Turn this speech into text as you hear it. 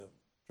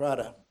try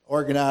to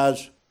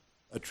organize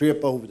a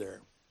trip over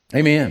there.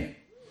 Amen.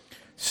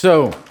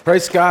 So,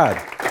 praise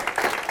God.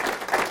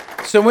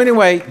 So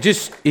anyway,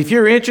 just if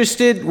you're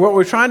interested, what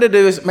we're trying to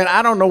do is, man,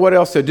 I don't know what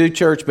else to do,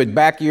 church, but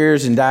back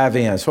ears and dive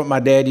in. That's what my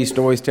dad used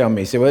to always tell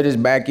me. He said, well,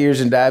 just back ears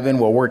and dive in,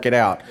 we'll work it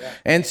out. Yeah.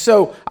 And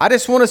so I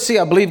just want to see,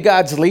 I believe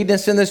God's leading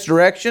us in this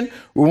direction.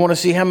 We want to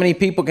see how many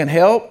people can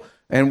help.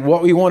 And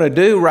what we want to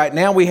do right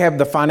now, we have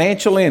the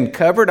financial end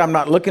covered. I'm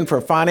not looking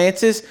for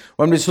finances.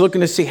 I'm just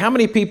looking to see how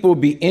many people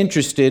would be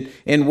interested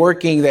in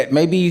working that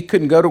maybe you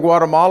couldn't go to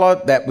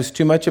Guatemala. That was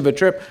too much of a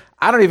trip.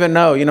 I don't even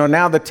know. You know,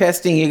 now the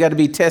testing, you got to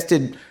be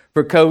tested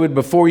for COVID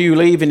before you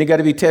leave, and you got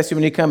to be tested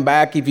when you come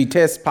back. If you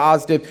test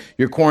positive,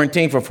 you're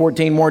quarantined for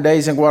 14 more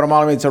days in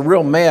Guatemala. I mean, it's a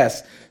real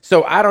mess.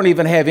 So I don't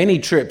even have any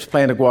trips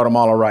planned to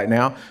Guatemala right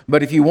now.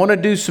 But if you want to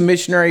do some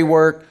missionary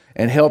work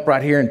and help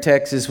right here in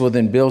Texas, well,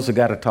 then Bill's the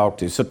guy to talk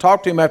to. So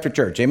talk to him after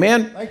church.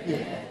 Amen? Thank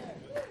you.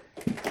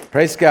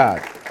 Praise God.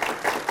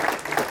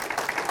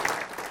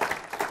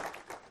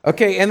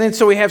 Okay, and then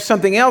so we have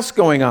something else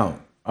going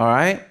on, all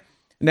right?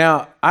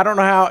 Now, I don't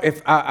know how,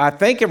 if I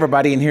think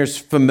everybody in here is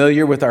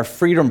familiar with our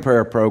Freedom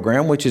Prayer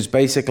program, which is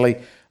basically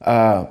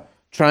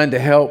trying to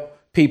help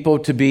people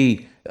to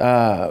be,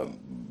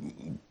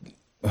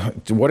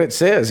 what it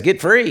says,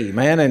 get free,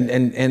 man.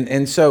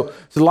 And so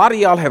a lot of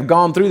y'all have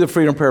gone through the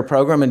Freedom Prayer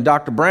program, and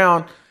Dr.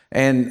 Brown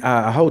and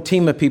a whole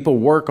team of people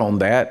work on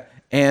that.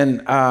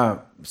 And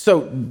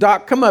so,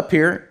 Doc, come up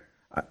here.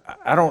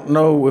 I don't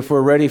know if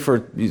we're ready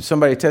for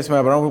somebody to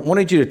testify, but I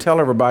wanted you to tell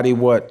everybody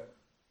what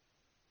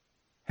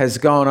has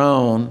gone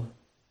on,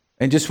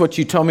 and just what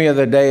you told me the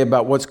other day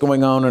about what's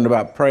going on and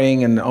about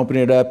praying and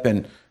opening it up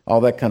and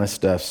all that kind of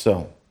stuff.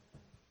 So,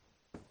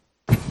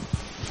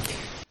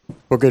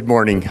 well, good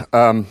morning.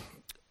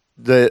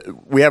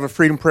 We have a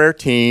Freedom Prayer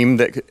team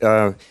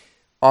that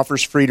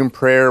offers Freedom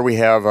Prayer. We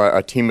have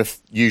a team of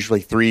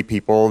usually 3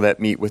 people that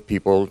meet with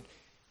people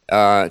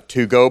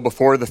to go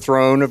before the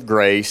throne of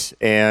grace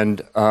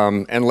and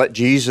let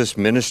Jesus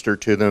minister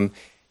to them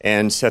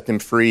and set them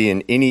free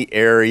in any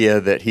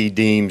area that he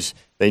deems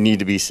they need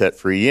to be set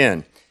free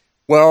in.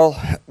 Well,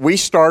 we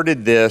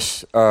started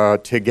this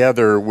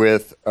together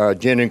with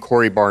Jen and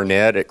Corey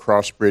Barnett at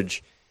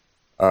Crossbridge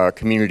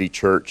Community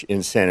Church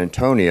in San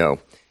Antonio.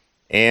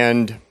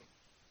 And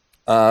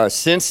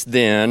since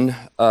then,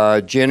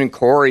 Jen and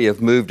Corey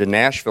have moved to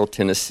Nashville,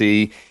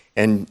 Tennessee,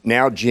 and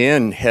now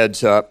Jen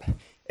heads up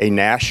a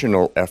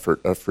national effort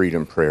of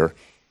Freedom Prayer.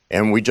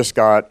 And we just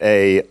got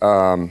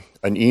an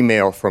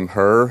email from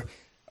her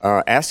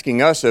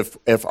asking us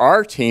if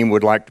our team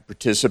would like to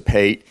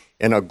participate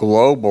in a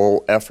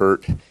global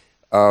effort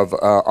of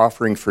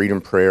offering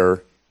Freedom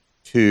Prayer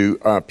to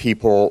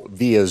people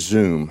via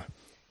Zoom.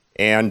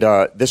 And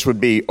this would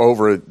be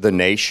over the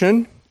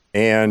nation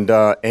and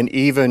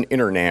even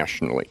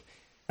internationally.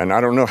 And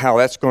I don't know how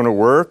that's going to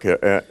work.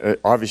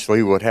 Obviously,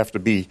 it would have to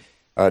be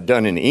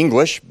done in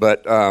English,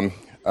 but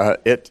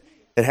it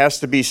has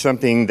to be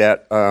something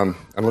that,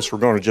 unless we're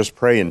going to just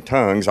pray in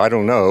tongues, I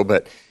don't know,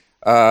 but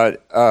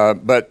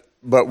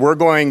we're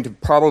going to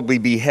probably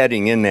be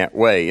heading in that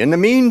way. In the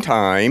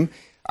meantime,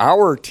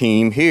 our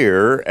team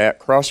here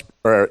at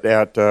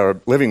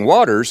Living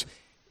Waters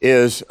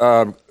is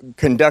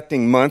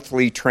conducting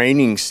monthly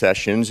training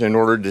sessions in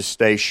order to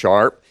stay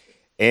sharp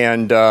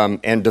and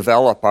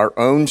develop our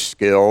own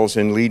skills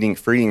in leading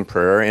Freedom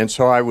Prayer. And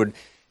so I would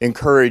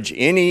encourage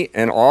any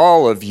and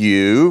all of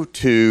you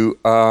to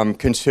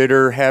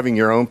consider having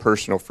your own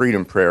personal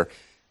Freedom Prayer.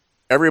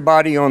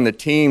 Everybody on the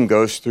team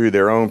goes through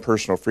their own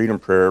personal Freedom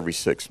Prayer every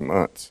 6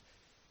 months.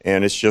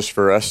 And it's just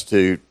for us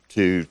to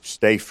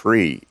stay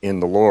free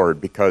in the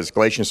Lord, because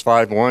Galatians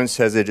 5:1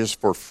 says it is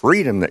for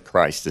freedom that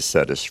Christ has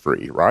set us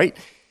free, right?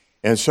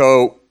 And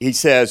so he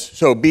says,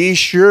 so be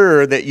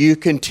sure that you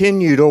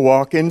continue to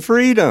walk in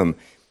freedom.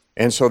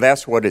 And so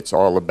that's what it's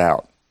all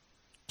about.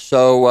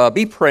 So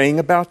be praying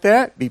about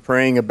that. Be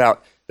praying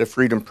about the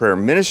Freedom Prayer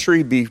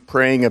ministry. Be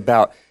praying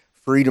about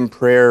Freedom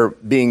Prayer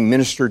being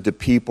ministered to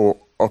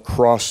people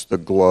across the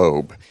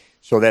globe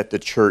so that the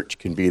church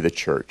can be the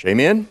church.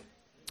 Amen?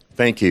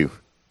 Thank you.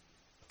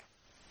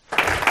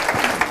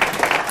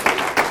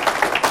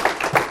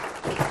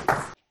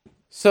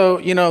 So,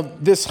 you know,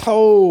 this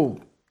whole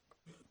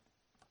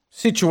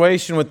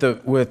situation with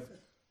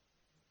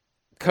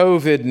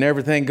COVID and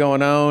everything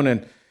going on,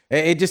 and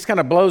it just kind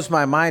of blows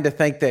my mind to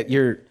think that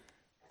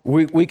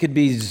we could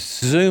be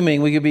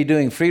Zooming, we could be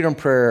doing Freedom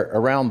Prayer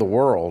around the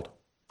world.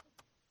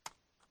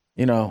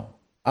 You know,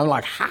 I'm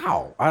like,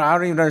 how? I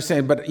don't even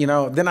understand. But, you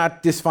know, then I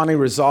just finally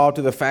resolved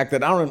to the fact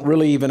that I don't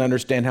really even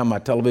understand how my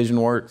television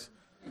works.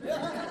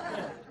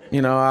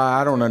 You know,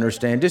 I don't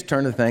understand. Just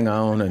turn the thing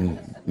on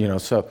and, you know,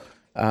 so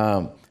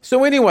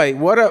anyway,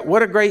 what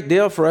a great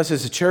deal for us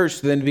as a church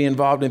to then be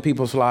involved in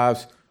people's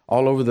lives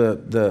all over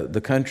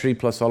the country,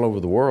 plus all over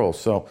the world.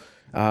 So,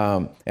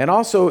 and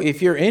also, if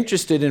you're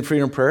interested in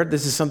Freedom Prayer,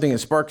 this is something that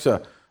sparks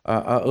a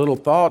little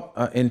thought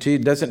into.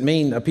 It doesn't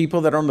mean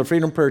people that are on the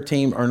Freedom Prayer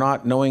team are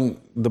not knowing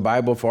the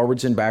Bible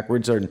forwards and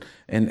backwards and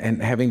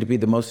having to be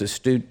the most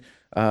astute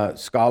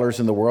scholars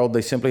in the world.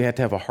 They simply have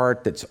to have a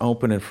heart that's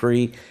open and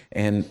free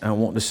and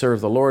wanting to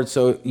serve the Lord.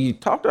 So you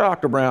talk to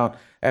Dr. Brown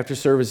after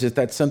service if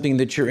that's something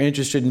that you're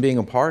interested in being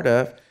a part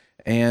of.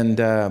 And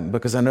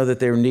because I know that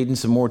they were needing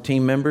some more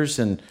team members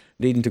and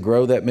needing to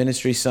grow that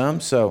ministry some.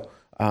 So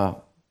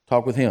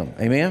talk with him.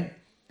 Amen.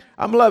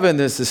 I'm loving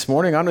this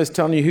morning. I'm just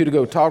telling you who to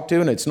go talk to,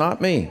 and it's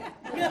not me.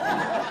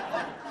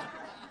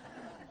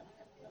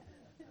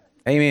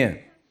 Amen.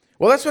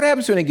 Well, that's what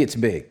happens when it gets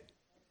big.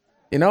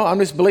 You know, I'm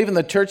just believing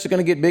the church is going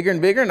to get bigger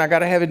and bigger, and I got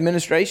to have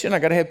administration. I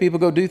got to have people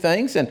go do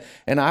things, and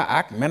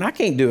I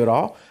can't do it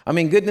all. I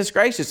mean, goodness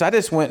gracious, I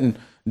just went and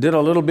did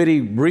a little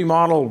bitty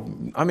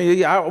remodel. I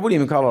mean, I wouldn't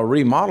even call it a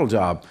remodel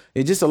job.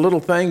 It's just a little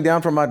thing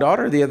down for my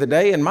daughter the other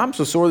day, and Mom's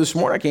so sore this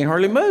morning I can't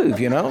hardly move,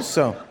 you know,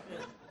 so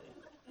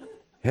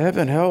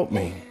heaven help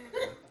me.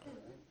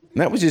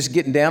 And that was just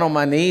getting down on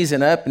my knees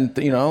and up and,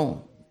 you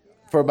know,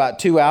 for about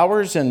 2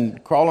 hours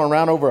and crawling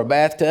around over a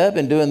bathtub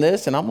and doing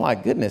this. And I'm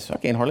like, goodness, I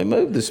can't hardly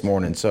move this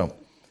morning. So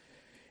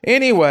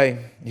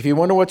anyway, if you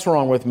wonder what's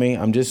wrong with me,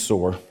 I'm just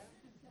sore.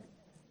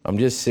 I'm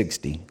just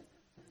 60.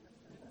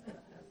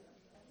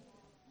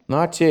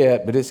 Not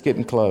yet, but it's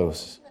getting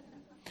close.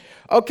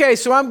 Okay,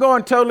 so I'm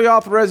going totally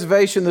off the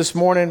reservation this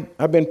morning.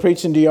 I've been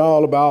preaching to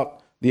y'all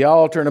about the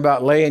altar and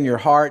about laying your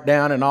heart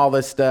down and all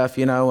this stuff,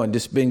 you know, and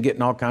just been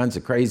getting all kinds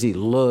of crazy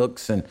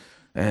looks and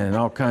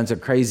all kinds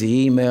of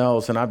crazy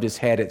emails, and I've just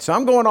had it. So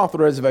I'm going off the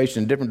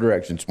reservation in a different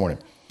direction this morning.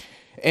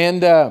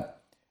 And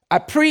I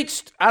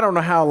preached, I don't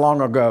know how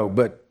long ago,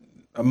 but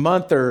a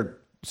month or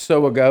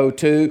so ago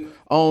too,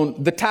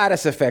 on the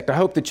Titus effect. I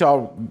hope that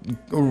y'all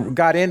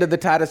got into the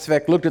Titus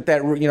effect, looked at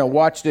that, you know,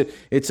 watched it.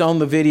 It's on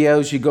the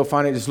videos. You go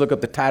find it, just look up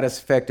the Titus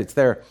effect. It's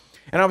there.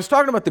 And I was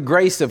talking about the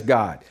grace of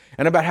God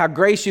and about how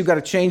grace, you've got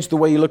to change the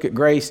way you look at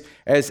grace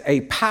as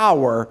a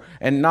power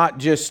and not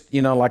just,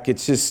 you know, like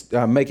it's just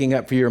making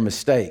up for your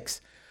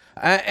mistakes.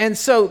 And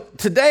so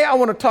today I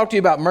want to talk to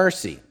you about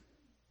mercy.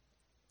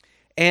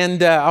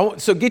 And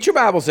so get your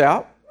Bibles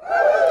out.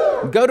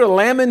 Go to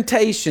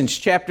Lamentations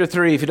chapter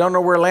 3. If you don't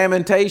know where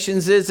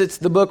Lamentations is, it's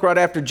the book right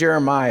after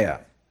Jeremiah.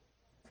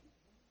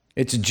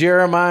 It's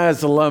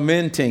Jeremiah's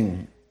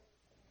lamenting.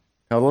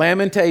 Now,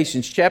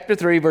 Lamentations chapter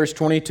 3, verse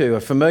 22, a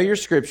familiar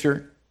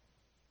scripture.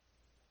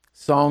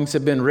 Songs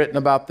have been written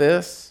about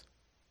this.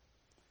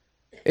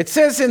 It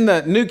says in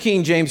the New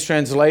King James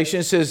translation,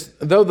 it says,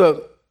 though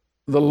the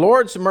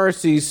Lord's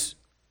mercies,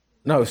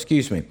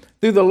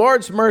 through the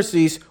Lord's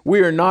mercies we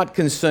are not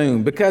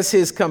consumed, because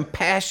his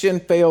compassion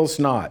fails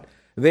not.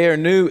 They are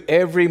new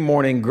every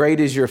morning.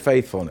 Great is your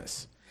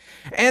faithfulness.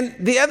 And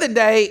the other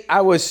day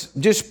I was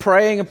just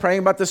praying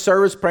about the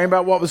service, praying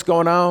about what was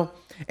going on.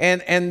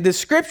 And the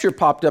scripture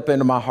popped up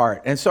into my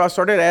heart. And so I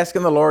started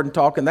asking the Lord and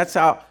talking. That's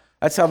how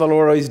the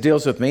Lord always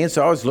deals with me. And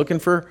so I was looking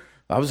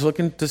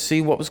to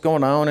see what was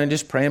going on and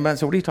just praying about it.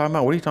 So what are you talking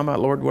about? What are you talking about,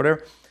 Lord?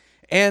 Whatever.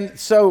 And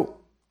so,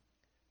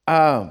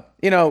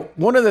 you know,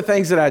 one of the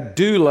things that I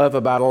do love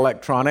about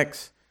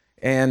electronics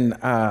and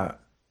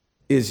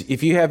is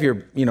if you have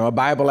your, you know, a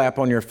Bible app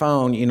on your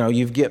phone, you know,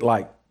 you get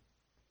like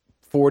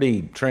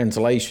 40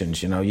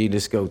 translations, you know, you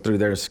just go through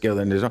there, skill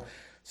and design.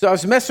 So I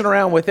was messing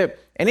around with it.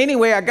 And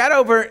anyway, I got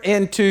over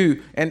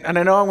into, and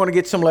I know I'm going to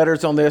get some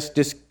letters on this,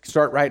 just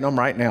start writing them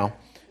right now.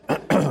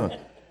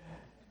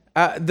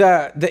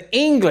 The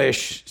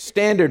English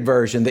Standard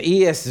Version, the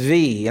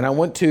ESV, and I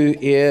went to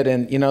it,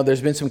 and, you know,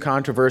 there's been some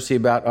controversy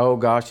about, oh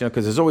gosh, you know,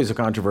 because there's always a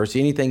controversy.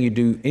 Anything you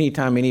do,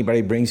 anytime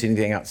anybody brings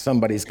anything out,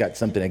 somebody's got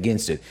something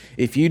against it.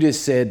 If you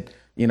just said,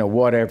 you know,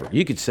 whatever,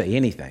 you could say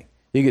anything.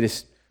 You could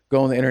just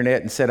go on the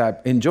internet and said, I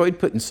enjoyed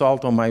putting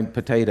salt on my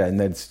potato. And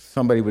then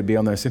somebody would be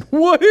on there and say,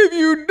 what have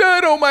you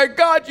done? Oh my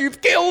God, you've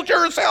killed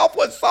yourself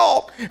with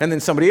salt. And then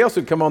somebody else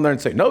would come on there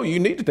and say, no, you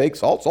need to take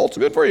salt. Salt's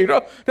good for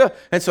you.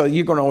 And so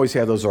you're going to always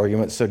have those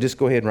arguments. So just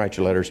go ahead and write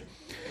your letters.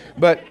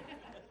 But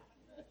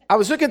I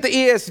was looking at the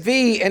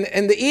ESV,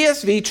 and the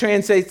ESV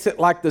translates it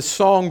like the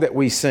song that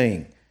we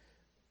sing.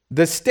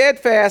 The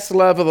steadfast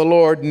love of the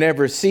Lord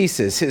never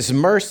ceases. His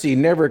mercy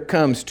never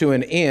comes to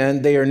an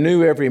end. They are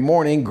new every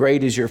morning.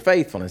 Great is your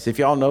faithfulness. If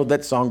y'all know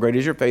that song, Great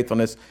is Your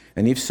Faithfulness,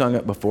 and you've sung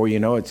it before, you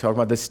know it's talking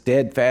about the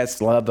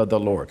steadfast love of the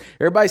Lord.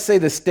 Everybody say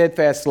the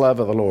steadfast love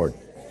of the Lord.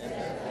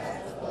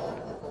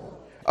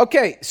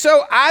 Okay,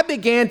 so I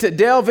began to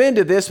delve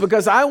into this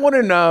because I want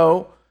to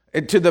know,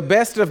 to the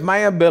best of my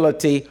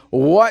ability,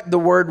 what the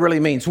word really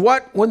means.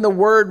 When the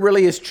word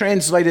really is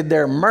translated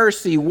there,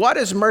 mercy, what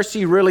does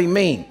mercy really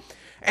mean?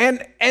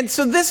 And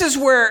so this is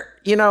where,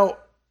 you know,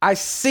 I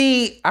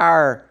see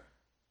our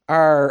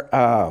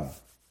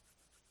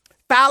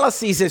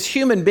fallacies as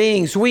human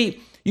beings.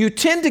 You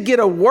tend to get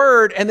a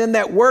word and then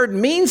that word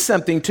means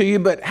something to you,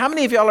 but how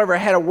many of y'all ever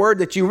had a word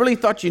that you really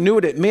thought you knew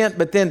what it meant,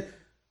 but then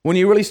when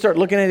you really start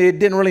looking at it, it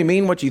didn't really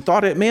mean what you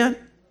thought it meant?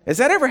 Has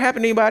that ever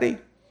happened to anybody?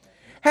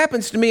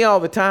 Happens to me all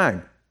the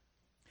time.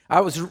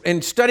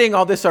 In studying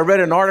all this, I read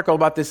an article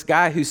about this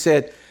guy who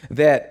said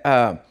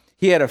that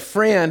he had a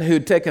friend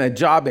who'd taken a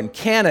job in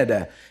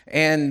Canada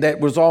and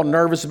that was all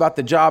nervous about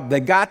the job. They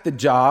got the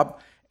job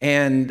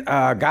and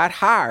got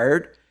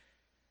hired,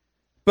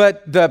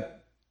 but the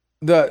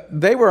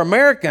they were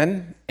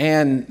American,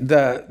 and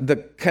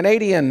the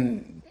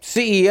Canadian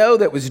CEO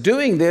that was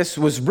doing this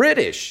was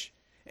British.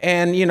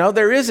 And,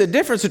 there is a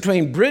difference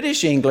between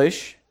British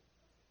English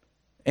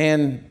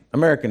and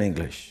American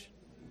English.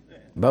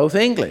 Both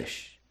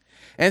English.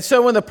 And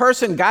so when the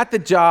person got the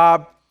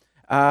job,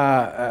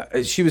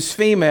 she was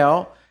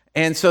female,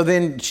 and so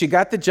then she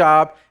got the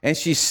job, and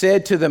she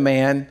said to the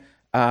man,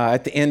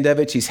 at the end of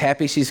it, she's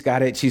happy she's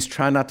got it. She's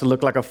trying not to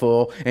look like a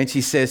fool. And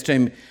she says to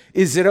him,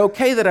 "Is it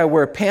okay that I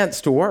wear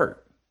pants to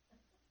work?"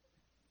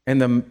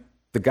 And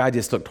the guy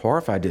just looked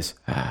horrified,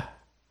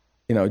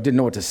 didn't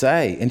know what to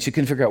say. And she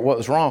couldn't figure out what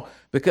was wrong,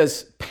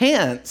 because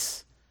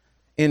pants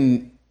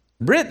in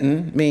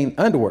Britain mean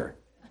underwear.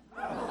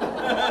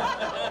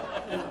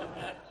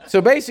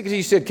 So basically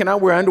she said, "Can I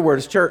wear underwear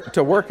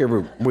to work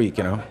every week,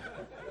 So,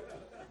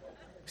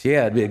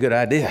 yeah, it'd be a good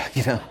idea,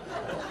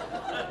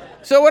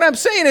 So what I'm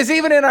saying is,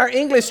 even in our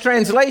English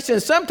translation,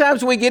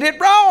 sometimes we get it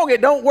wrong.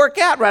 It don't work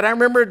out right. I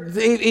remember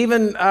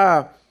even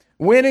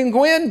Wynn and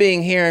Gwen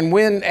being here, and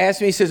Wynn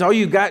asked me, he says, are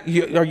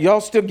y'all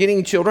still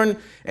getting children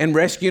and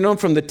rescuing them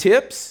from the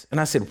tips?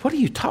 And I said, what are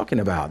you talking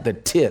about, the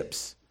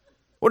tips?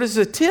 What is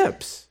the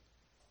tips?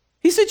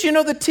 He said,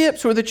 the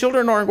tips where the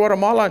children are in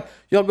Guatemala,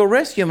 y'all go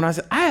rescue them. And I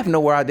said, I have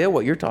no idea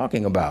what you're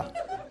talking about.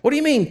 What do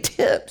you mean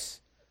tips?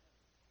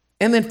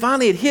 And then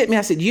finally it hit me.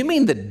 I said, you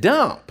mean the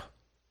dump?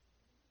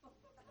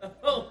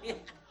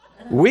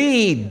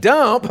 We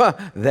dump,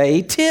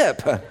 they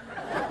tip.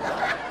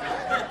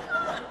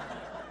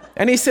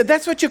 And he said,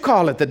 that's what you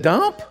call it, the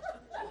dump?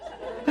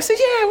 I said,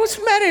 yeah, what's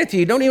the matter with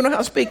you? You don't even know how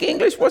to speak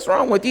English? What's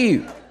wrong with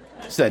you?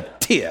 He said,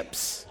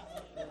 tips.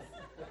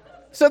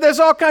 So there's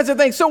all kinds of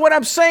things. So what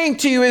I'm saying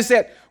to you is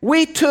that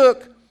they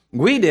took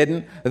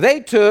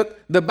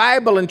the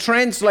Bible and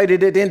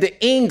translated it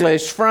into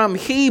English from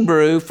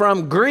Hebrew,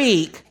 from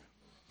Greek,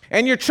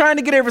 and you're trying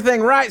to get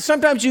everything right.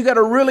 Sometimes you got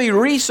to really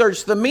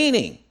research the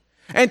meaning.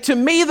 And to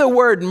me, the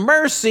word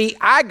mercy,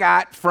 I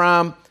got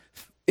from,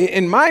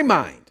 in my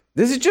mind,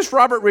 this is just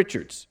Robert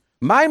Richards.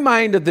 My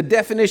mind of the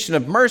definition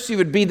of mercy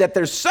would be that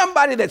there's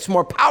somebody that's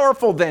more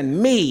powerful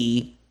than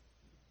me,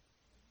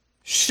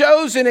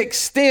 shows and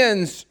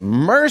extends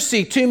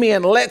mercy to me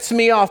and lets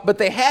me off, but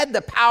they had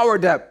the power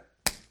to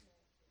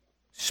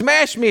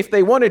smash me if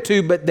they wanted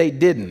to, but they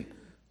didn't.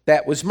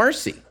 That was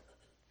mercy.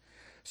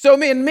 So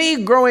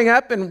me growing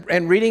up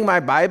and reading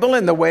my Bible,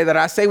 and the way that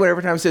I say,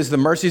 whenever time it says the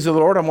mercies of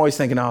the Lord, I'm always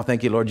thinking, oh,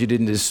 thank you, Lord, you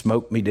didn't just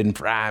smoke me, didn't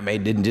fry me,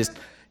 didn't just,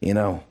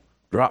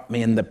 drop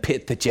me in the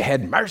pit, that you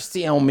had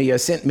mercy on me or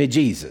sent me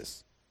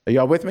Jesus. Are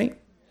y'all with me?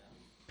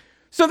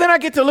 So then I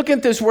get to look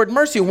at this word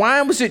mercy.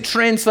 Why was it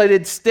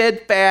translated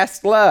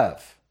steadfast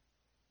love?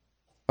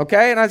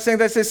 Okay, and I think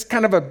that's just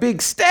kind of a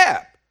big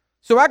step.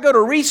 So I go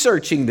to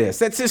researching this.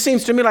 That just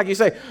seems to me like you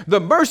say, the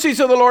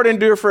mercies of the Lord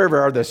endure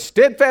forever, or the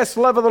steadfast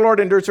love of the Lord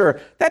endures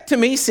forever. That to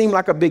me seemed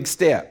like a big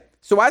step.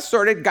 So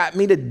got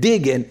me to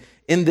digging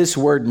in this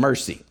word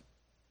mercy.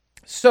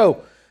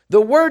 So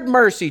the word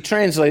mercy,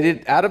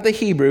 translated out of the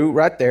Hebrew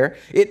right there,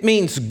 it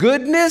means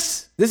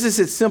goodness. This is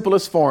its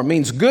simplest form. It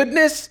means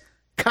goodness,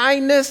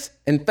 kindness,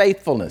 and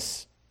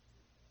faithfulness.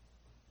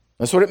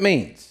 That's what it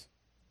means.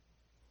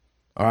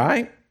 All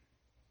right?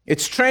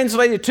 It's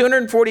translated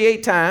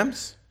 248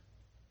 times.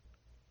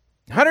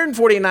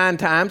 149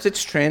 times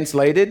it's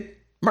translated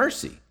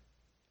mercy.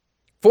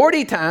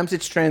 40 times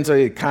it's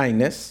translated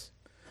kindness.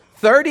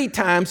 30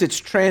 times it's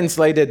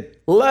translated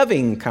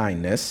loving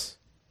kindness.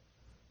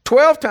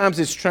 12 times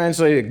it's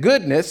translated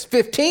goodness.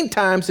 5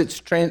 times it's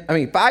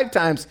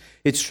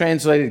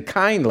translated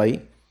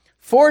kindly.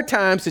 4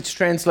 times it's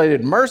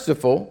translated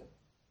merciful.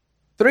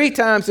 3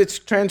 times it's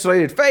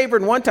translated favor,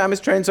 and 1 time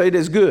it's translated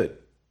as good.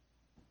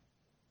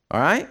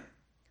 All right?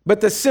 But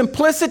the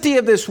simplicity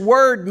of this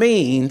word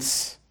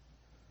means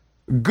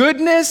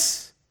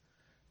goodness,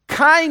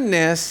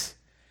 kindness,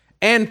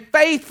 and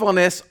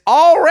faithfulness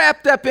all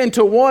wrapped up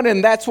into one,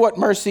 and that's what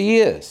mercy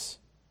is.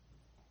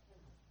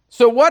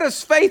 So what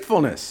is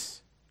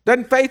faithfulness?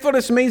 Doesn't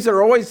faithfulness mean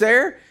they're always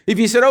there? If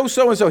you said, oh,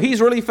 so-and-so,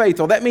 he's really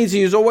faithful, that means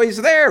he's always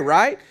there,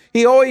 right?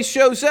 He always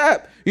shows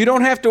up. You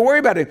don't have to worry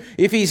about him.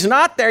 If he's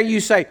not there, you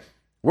say,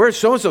 where's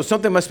so-and-so?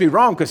 Something must be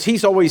wrong because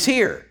he's always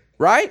here,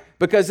 right?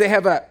 Because they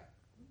have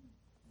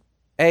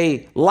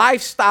a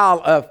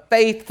lifestyle of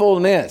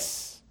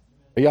faithfulness.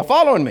 Are y'all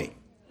following me?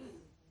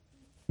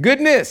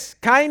 Goodness,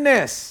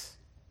 kindness,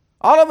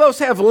 all of those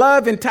have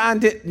love and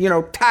tied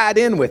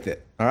in with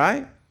it, all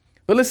right?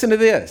 But listen to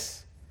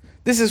this.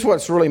 This is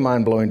what's really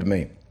mind-blowing to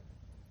me.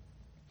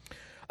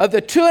 Of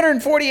the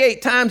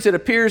 248 times it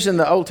appears in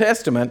the Old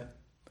Testament,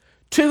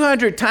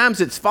 200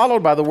 times it's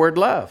followed by the word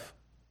love.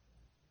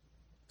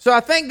 So I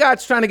think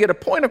God's trying to get a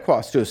point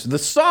across to us. The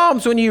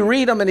Psalms, when you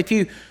read them, and if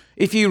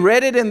you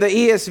read it in the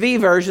ESV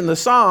version, the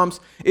Psalms,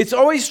 it's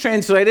always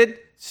translated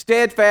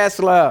steadfast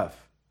love.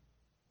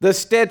 The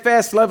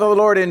steadfast love of the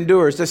Lord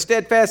endures. The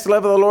steadfast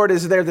love of the Lord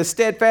is there. The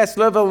steadfast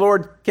love of the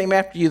Lord came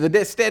after you.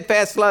 The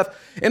steadfast love.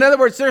 In other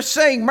words, they're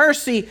saying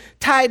mercy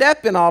tied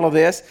up in all of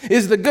this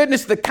is the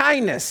goodness, the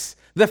kindness,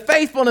 the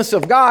faithfulness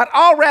of God,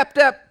 all wrapped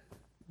up,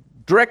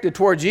 directed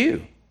towards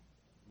you.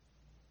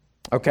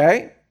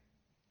 Okay?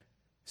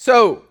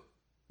 So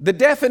the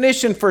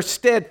definition for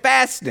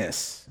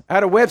steadfastness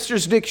out of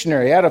Webster's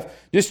dictionary, out of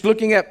just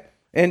looking up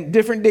in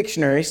different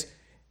dictionaries,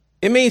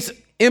 it means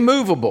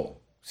immovable.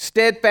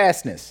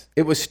 Steadfastness.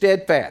 It was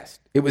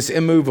steadfast. It was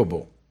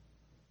immovable.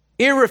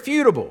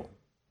 Irrefutable.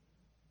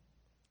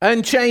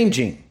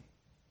 Unchanging.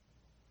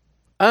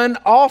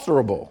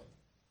 Unalterable.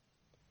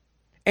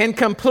 And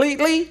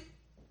completely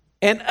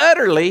and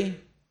utterly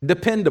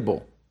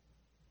dependable.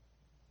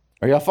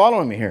 Are y'all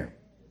following me here?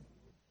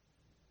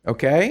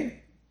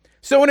 Okay?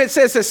 So when it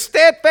says the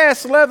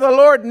steadfast love of the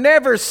Lord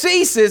never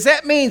ceases,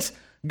 that means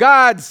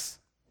God's,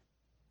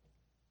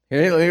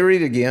 here, let me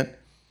read it again.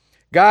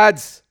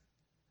 God's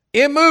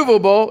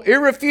immovable,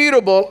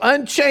 irrefutable,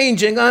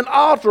 unchanging,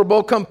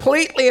 unalterable,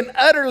 completely and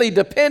utterly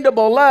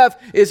dependable love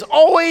is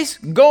always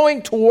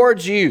going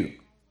towards you.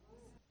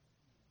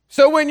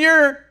 So when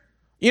you're,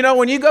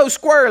 when you go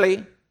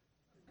squirrely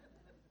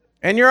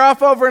and you're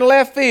off over in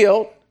left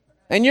field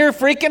and you're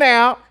freaking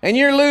out and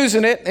you're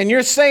losing it and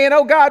you're saying,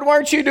 oh God, why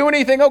aren't you doing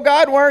anything? Oh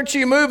God, why aren't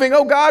you moving?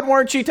 Oh God, why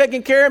aren't you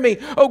taking care of me?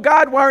 Oh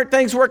God, why aren't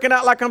things working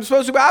out like I'm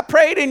supposed to? I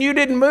prayed and you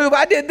didn't move.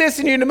 I did this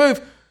and you didn't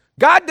move.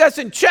 God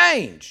doesn't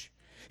change.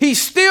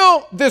 He's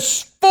still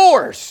this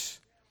force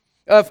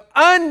of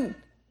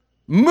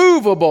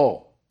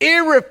unmovable,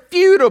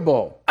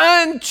 irrefutable,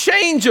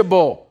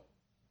 unchangeable,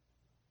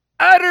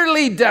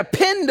 utterly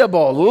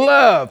dependable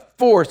love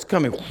force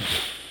coming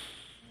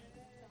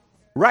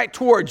right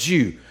towards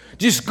you.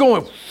 Just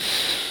going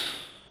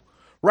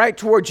right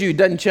towards you.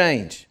 Doesn't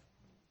change.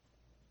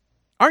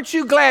 Aren't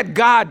you glad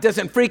God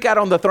doesn't freak out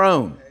on the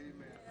throne?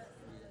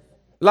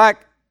 Like,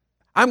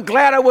 I'm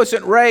glad I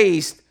wasn't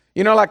raised,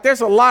 like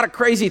there's a lot of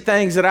crazy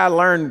things that I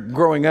learned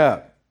growing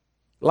up.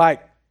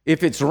 Like,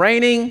 if it's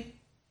raining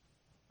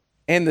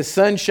and the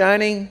sun's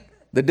shining,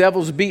 the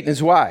devil's beating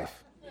his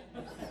wife.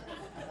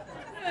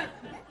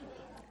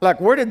 Like,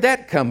 where did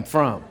that come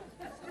from?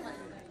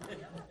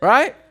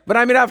 Right? But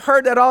I've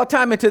heard that all the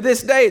time, and to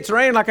this day, it's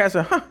raining. Like I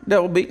said,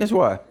 devil beating his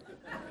wife.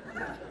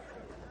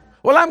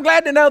 Well, I'm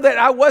glad to know that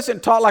I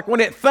wasn't taught, like when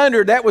it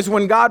thundered, that was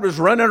when God was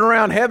running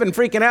around heaven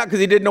freaking out because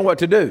he didn't know what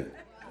to do.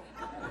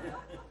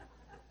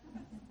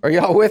 Are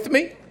y'all with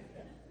me?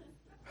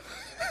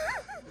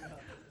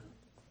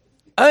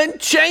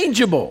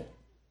 Unchangeable,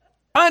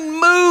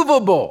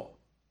 unmovable,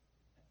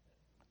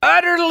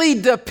 utterly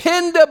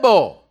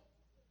dependable.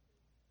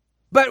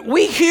 But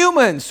we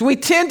humans, we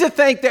tend to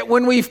think that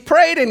when we've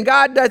prayed and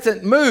God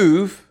doesn't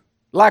move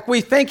like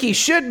we think he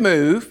should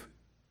move,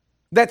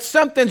 that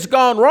something's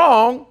gone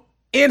wrong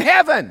in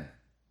heaven.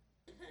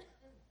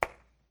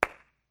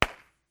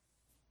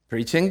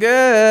 Preaching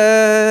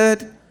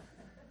good.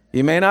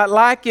 You may not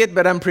like it,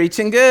 but I'm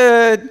preaching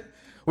good.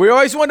 We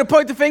always want to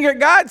point the finger at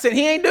God and say,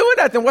 he ain't doing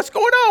nothing. What's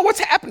going on? What's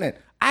happening?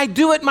 I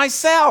do it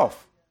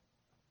myself.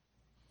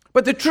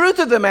 But the truth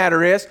of the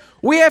matter is,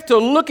 we have to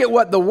look at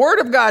what the Word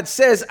of God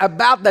says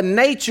about the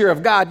nature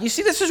of God. You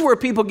see, this is where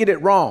people get it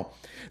wrong.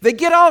 They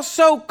get all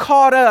so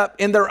caught up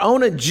in their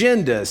own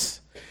agendas,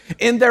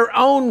 in their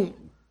own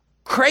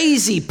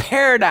crazy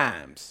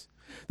paradigms,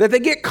 that they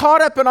get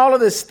caught up in all of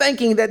this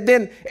thinking that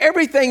then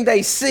everything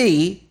they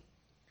see,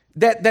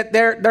 that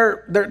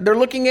they're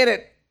looking at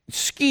it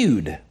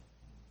skewed.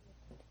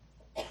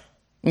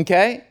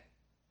 Okay?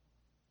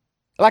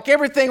 Like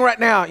everything right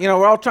now,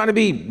 we're all trying to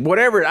be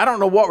whatever. I don't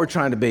know what we're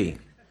trying to be,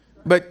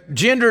 but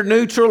gender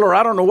neutral, or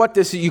I don't know what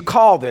you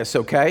call this,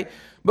 okay?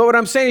 But what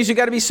I'm saying is you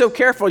got to be so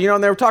careful,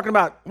 and they were talking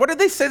about, what did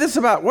they say this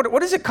about?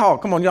 What is it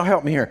called? Come on, y'all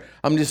help me here.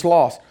 I'm just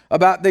lost.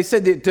 They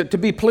said that to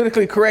be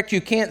politically correct,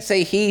 you can't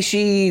say he,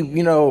 she,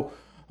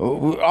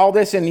 all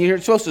this, and you're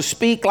supposed to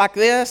speak like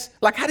this.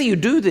 Like, how do you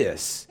do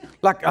this?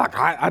 Like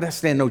I just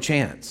stand no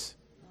chance.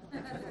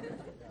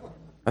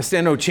 I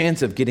stand no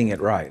chance of getting it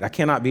right. I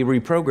cannot be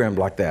reprogrammed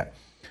like that.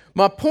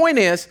 My point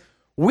is,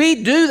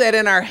 we do that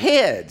in our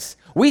heads.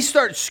 We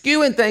start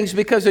skewing things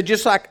because of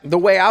just like the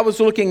way I was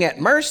looking at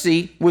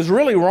mercy was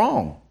really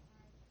wrong.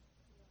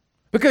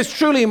 Because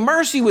truly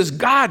mercy was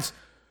God's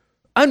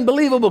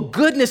unbelievable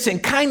goodness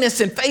and kindness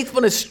and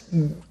faithfulness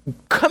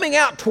coming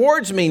out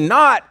towards me,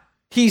 not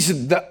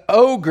he's the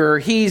ogre,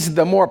 he's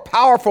the more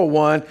powerful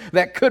one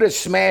that could have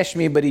smashed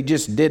me, but he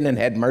just didn't and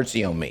had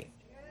mercy on me.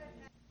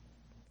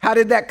 How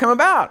did that come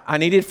about? I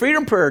needed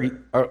freedom prayer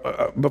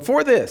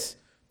before this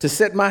to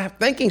set my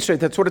thinking straight.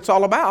 That's what it's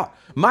all about.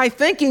 My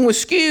thinking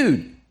was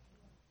skewed.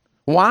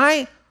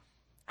 Why?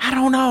 I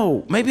don't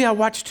know. Maybe I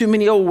watched too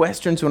many old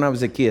Westerns when I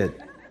was a kid.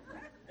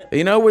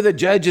 Where the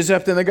judge is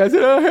up there and the guy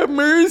said, oh, have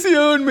mercy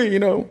on me,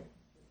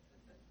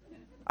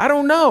 I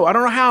don't know. I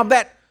don't know how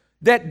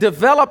that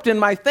developed in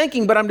my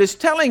thinking, but I'm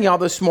just telling y'all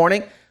this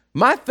morning,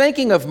 my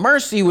thinking of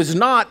mercy was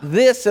not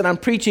this that I'm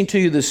preaching to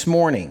you this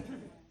morning.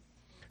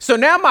 So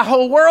now my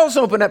whole world's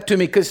open up to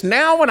me, because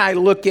now when I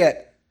look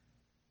at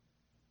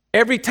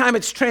every time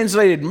it's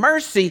translated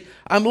mercy,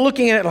 I'm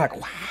looking at it like,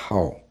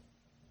 wow.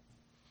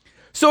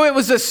 So it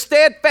was a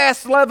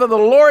steadfast love of the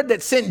Lord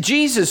that sent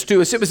Jesus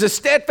to us. It was a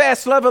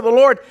steadfast love of the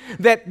Lord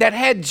that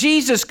had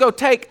Jesus go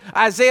take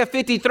Isaiah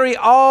 53,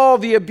 all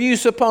the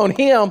abuse upon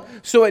him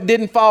so it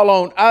didn't fall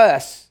on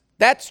us.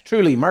 That's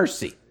truly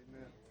mercy.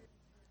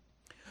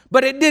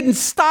 But it didn't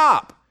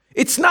stop.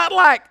 It's not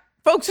like,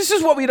 folks, this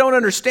is what we don't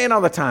understand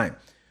all the time.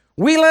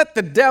 We let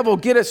the devil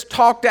get us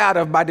talked out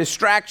of by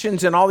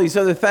distractions and all these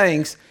other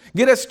things,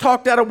 get us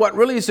talked out of what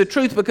really is the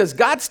truth, because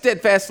God's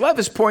steadfast love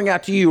is pouring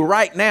out to you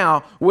right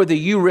now, whether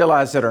you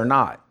realize it or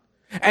not.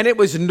 And it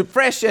was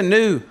fresh and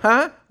new.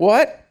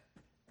 What?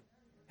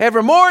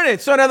 Every morning.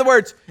 So in other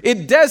words,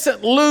 it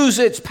doesn't lose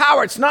its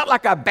power. It's not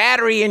like a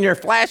battery in your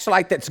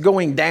flashlight that's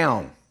going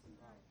down.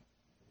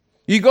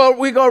 We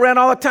go around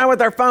all the time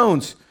with our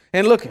phones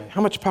and look,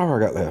 how much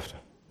power I got left?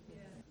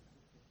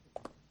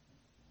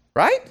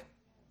 Right?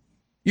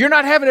 You're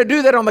not having to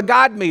do that on the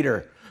God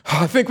meter. Oh,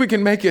 I think we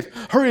can make it.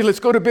 Hurry, let's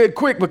go to bed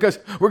quick because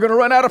we're going to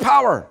run out of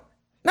power.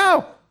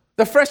 No,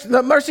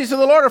 the mercies of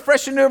the Lord are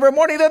fresh and new every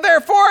morning. They're there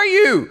for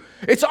you.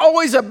 It's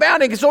always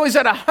abounding. It's always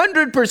at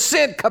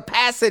 100%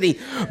 capacity,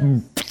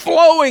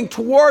 flowing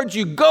towards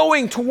you,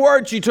 going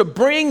towards you to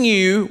bring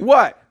you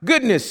what?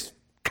 Goodness,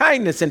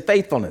 kindness, and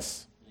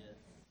faithfulness.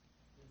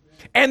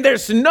 And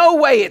there's no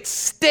way it's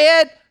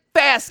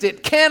steadfast.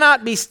 It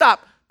cannot be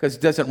stopped. Because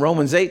doesn't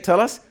Romans 8 tell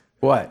us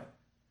what?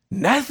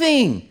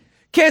 Nothing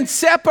can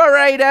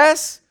separate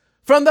us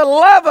from the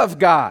love of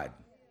God.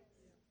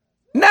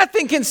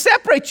 Nothing can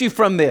separate you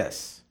from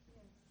this.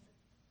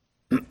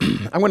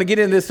 I'm going to get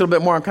into this a little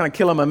bit more. I'm kind of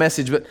killing my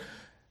message, but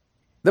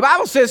the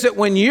Bible says that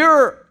when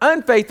you're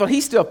unfaithful,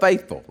 he's still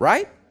faithful,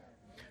 right?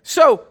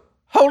 So,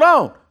 hold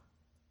on.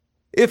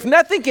 If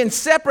nothing can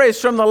separate us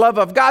from the love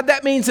of God,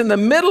 that means in the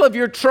middle of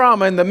your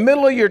trauma, in the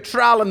middle of your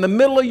trial, in the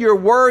middle of your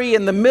worry,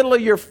 in the middle of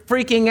your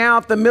freaking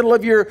out, the middle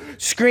of your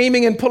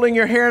screaming and pulling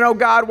your hair, and oh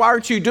God, why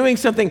aren't you doing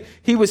something?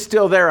 He was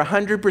still there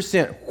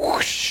 100%.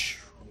 Whoosh.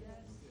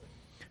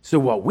 So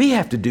what we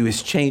have to do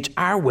is change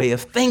our way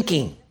of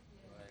thinking.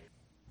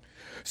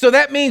 So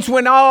that means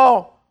when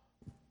all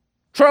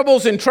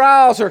troubles and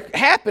trials are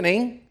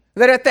happening,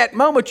 that at that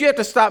moment you have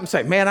to stop and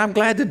say, man, I'm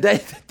glad today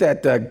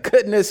that the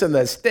goodness and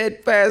the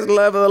steadfast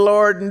love of the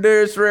Lord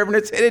endures forever, and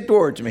it's headed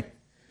towards me.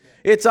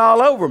 It's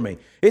all over me.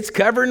 It's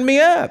covering me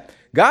up.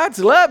 God's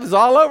love is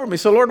all over me.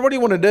 So Lord, what do you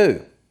want to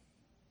do?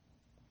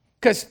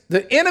 Because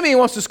the enemy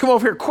wants us to come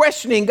over here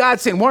questioning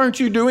God, saying, why aren't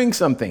you doing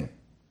something?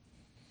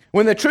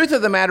 When the truth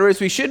of the matter is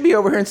we should be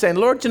over here and saying,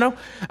 Lord,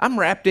 I'm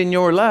wrapped in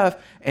your love,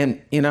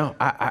 and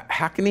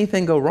how can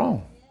anything go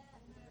wrong?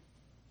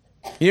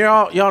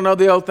 Y'all know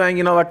the old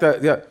thing, like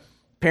the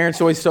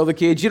parents always tell the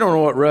kids, you don't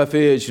know what rough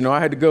is.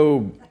 I had to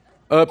go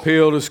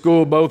uphill to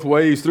school both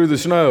ways through the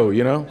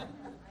snow,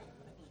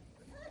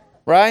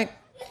 Right?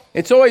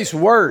 It's always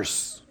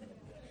worse.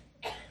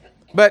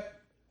 But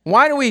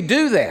why do we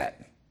do that?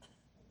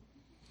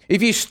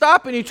 If you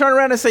stop and you turn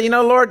around and say,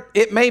 Lord,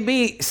 it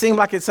may seem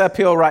like it's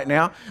uphill right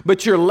now,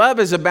 but your love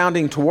is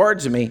abounding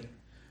towards me,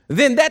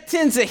 then that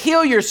tends to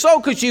heal your soul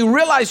because you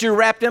realize you're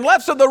wrapped in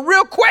love. So the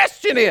real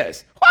question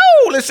is,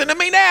 listen to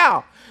me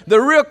now. The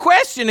real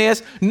question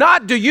is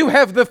not do you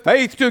have the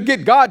faith to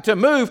get God to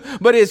move,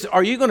 but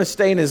are you going to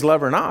stay in his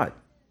love or not?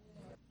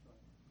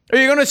 Are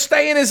you going to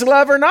stay in his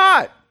love or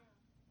not?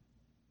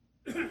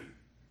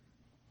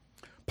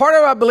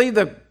 I believe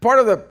part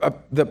of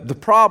the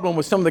problem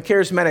with some of the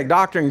charismatic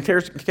doctrine and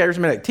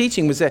charismatic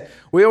teaching was that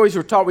we always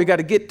were taught we got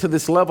to get to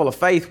this level of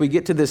faith. We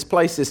get to this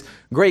place, this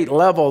great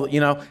level,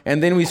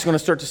 and then we're going to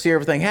start to see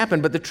everything happen.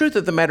 But the truth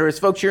of the matter is,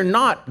 folks, you're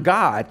not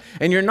God,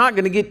 and you're not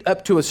going to get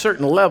up to a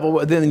certain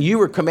level. Then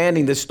you are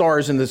commanding the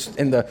stars and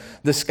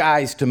the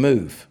skies to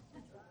move.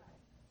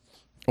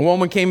 A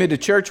woman came into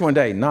church one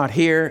day, not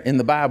here in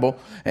the Bible,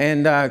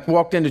 and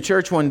walked into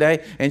church one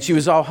day, and she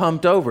was all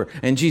humped over,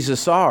 and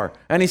Jesus saw her.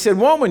 And he said,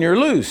 woman, you're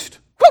loosed.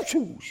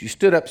 She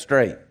stood up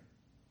straight.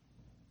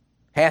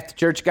 Half the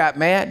church got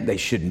mad. They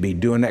shouldn't be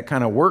doing that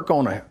kind of work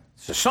on a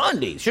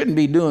Sunday. Shouldn't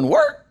be doing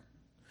work.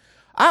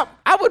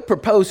 I would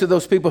propose to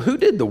those people, who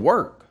did the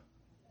work?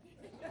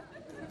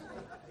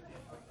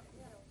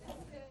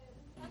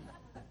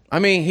 I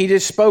mean, he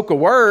just spoke a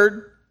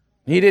word.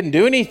 He didn't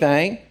do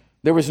anything.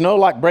 There was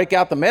no break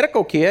out the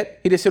medical kit.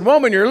 He just said,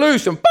 woman, you're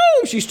loose. And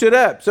boom, she stood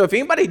up. So if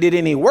anybody did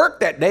any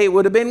work that day, it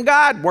would have been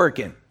God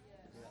working.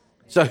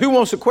 So who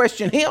wants to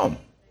question him?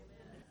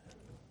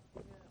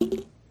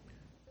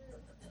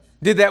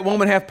 Did that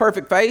woman have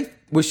perfect faith?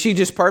 Was she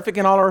just perfect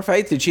in all her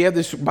faith? Did she have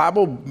this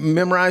Bible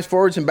memorized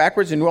forwards and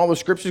backwards and knew all the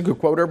scriptures, could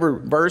quote every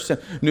verse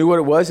and knew what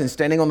it was and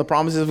standing on the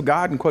promises of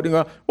God and quoting,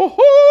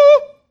 woohoo?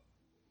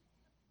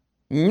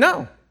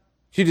 No.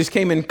 She just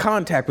came in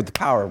contact with the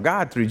power of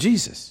God through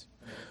Jesus.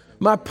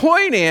 My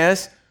point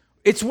is,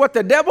 it's what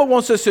the devil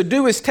wants us to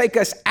do is take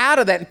us out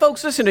of that. And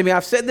folks, listen to me.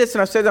 I've said this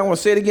and I've said that. I want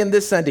to say it again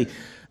this Sunday.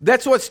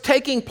 That's what's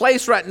taking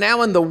place right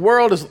now in the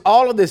world is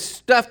all of this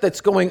stuff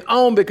that's going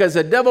on because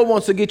the devil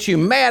wants to get you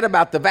mad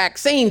about the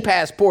vaccine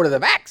passport or the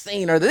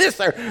vaccine or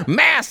this or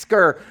mask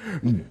or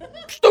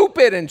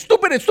stupid and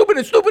stupid and stupid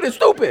and stupid and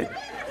stupid.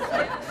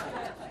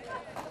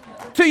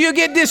 till you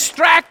get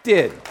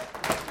distracted.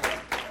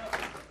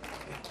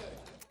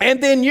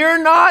 And then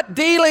you're not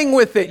dealing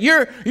with it.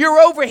 You're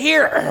over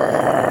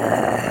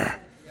here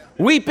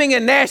weeping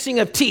and gnashing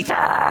of teeth.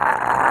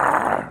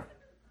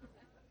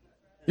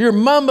 You're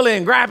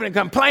mumbling, griping, and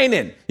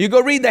complaining. You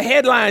go read the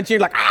headlines, you're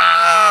like,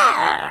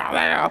 I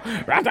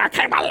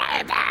can't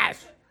believe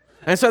this.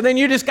 And so then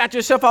you just got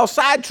yourself all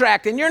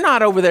sidetracked, and you're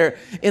not over there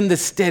in the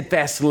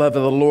steadfast love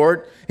of the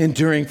Lord,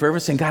 enduring forever,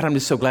 saying, God, I'm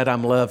just so glad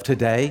I'm loved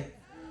today.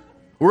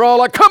 We're all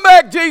like, come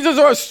back, Jesus,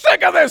 we're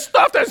sick of this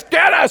stuff. Just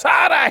get us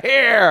out of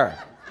here.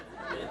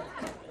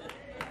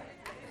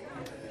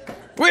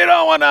 We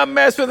don't want to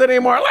mess with it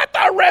anymore. Let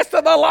the rest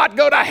of the lot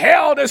go to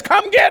hell. Just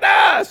come get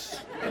us.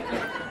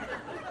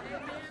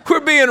 We're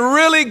being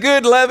really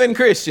good, loving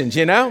Christians,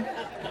 you know?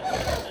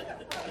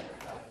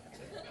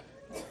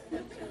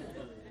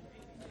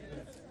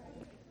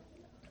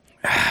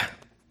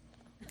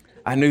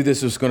 I knew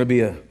this was going to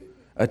be a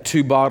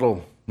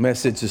 2-bottle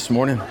message this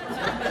morning.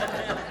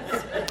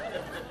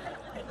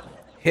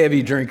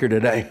 Heavy drinker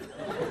today.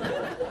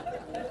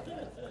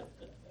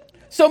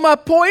 So my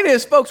point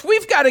is, folks,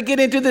 we've got to get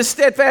into this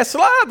steadfast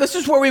love. This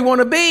is where we want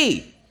to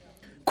be.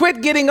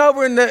 Quit getting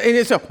over and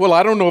it's, well,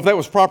 I don't know if that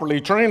was properly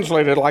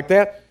translated like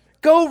that.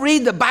 Go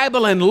read the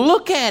Bible and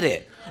look at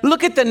it.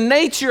 Look at the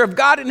nature of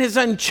God and his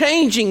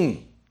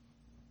unchanging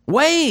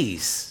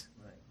ways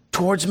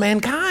towards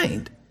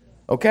mankind.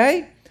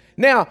 Okay?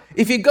 Now,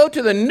 if you go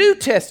to the New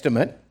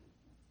Testament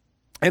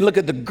and look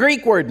at the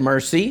Greek word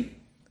mercy,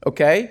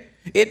 okay,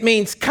 it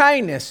means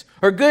kindness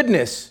or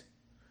goodness.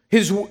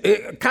 His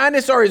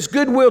kindness or his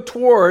goodwill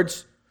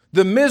towards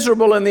the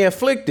miserable and the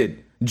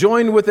afflicted,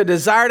 joined with a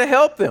desire to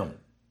help them.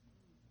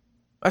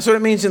 That's what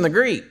it means in the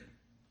Greek.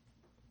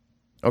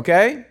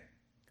 Okay?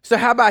 So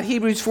how about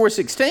Hebrews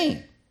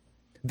 4:16?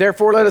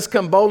 Therefore, let us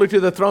come boldly to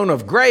the throne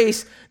of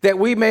grace that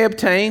we may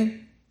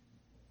obtain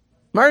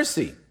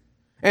mercy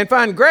and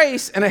find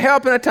grace and a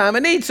help in a time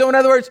of need. So in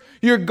other words,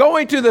 you're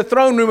going to the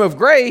throne room of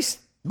grace,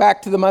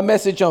 back to my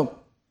message on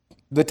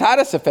the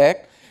Titus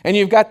effect, and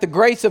you've got the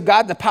grace of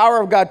God, the power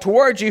of God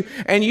towards you,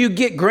 and you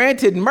get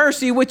granted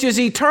mercy, which is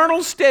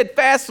eternal,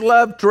 steadfast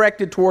love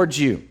directed towards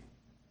you.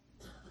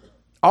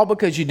 All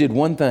because you did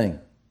one thing.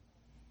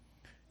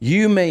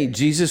 You made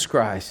Jesus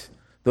Christ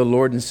the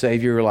Lord and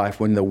Savior of your life.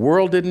 When the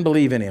world didn't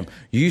believe in him,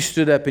 you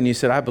stood up and you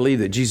said, I believe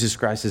that Jesus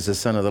Christ is the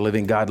Son of the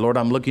living God. Lord,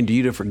 I'm looking to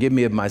you to forgive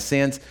me of my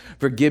sins.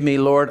 Forgive me,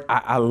 Lord.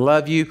 I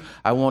love you.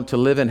 I want to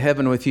live in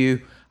heaven with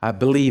you. I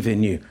believe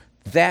in you.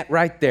 That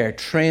right there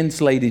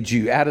translated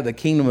you out of the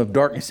kingdom of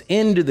darkness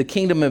into the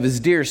kingdom of his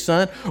dear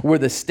Son, where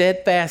the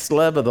steadfast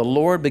love of the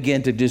Lord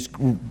began to just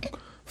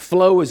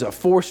flow as a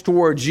force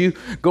towards you,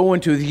 go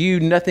into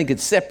you. Nothing could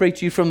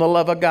separate you from the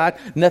love of God.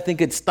 Nothing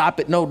could stop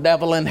it. No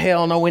devil in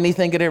hell, no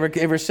anything could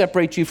ever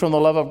separate you from the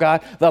love of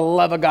God. The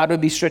love of God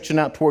would be stretching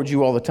out towards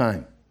you all the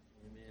time.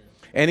 Amen.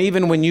 And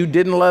even when you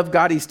didn't love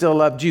God, he still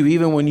loved you.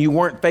 Even when you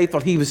weren't faithful,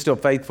 he was still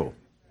faithful.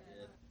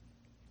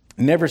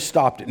 Never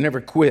stopped it, never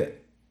quit.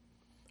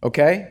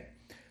 Okay?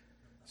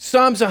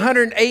 Psalms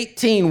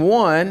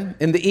 118:1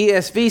 in the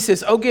ESV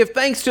says, oh, give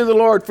thanks to the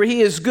Lord, for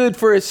he is good,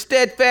 for his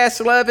steadfast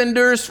love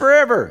endures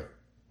forever.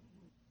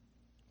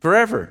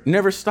 Forever.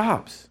 Never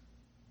stops.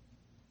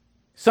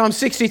 Psalm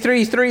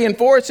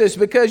 63:3-4 says,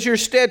 because your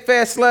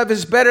steadfast love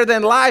is better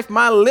than life,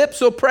 my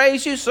lips will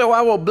praise you, so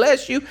I will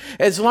bless you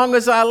as long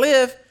as I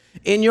live.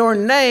 In your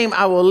name,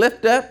 I will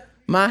lift up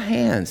my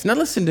hands. Now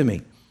listen to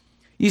me.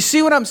 You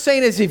see what I'm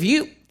saying is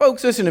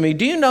folks, listen to me.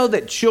 Do you know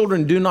that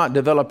children do not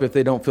develop if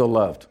they don't feel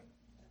loved?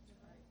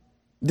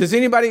 Does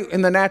anybody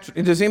want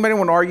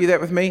to argue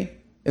that with me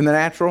in the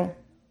natural?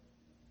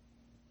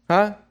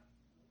 Huh?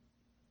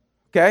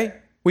 Okay.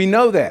 We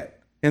know that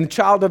in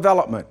child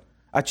development,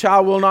 a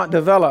child will not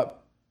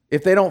develop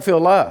if they don't feel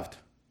loved.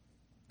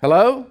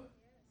 Hello?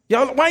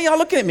 Y'all, why are y'all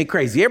looking at me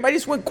crazy? Everybody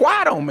just went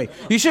quiet on me.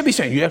 You should be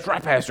saying, yeah, that's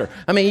right, Pastor.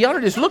 I mean, y'all are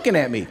just looking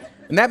at me.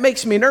 And that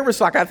makes me nervous,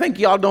 like I think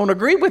y'all don't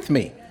agree with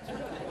me.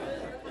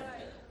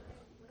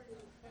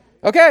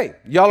 Okay,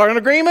 y'all are in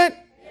agreement?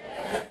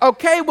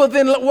 Okay, well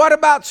then what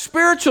about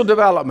spiritual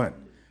development?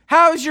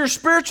 How is your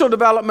spiritual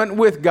development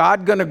with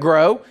God going to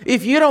grow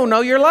if you don't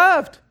know you're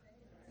loved?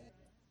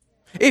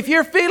 If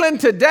you're feeling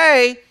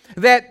today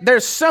that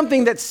there's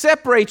something that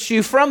separates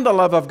you from the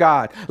love of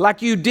God,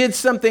 like you did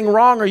something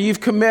wrong, or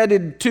you've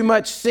committed too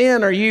much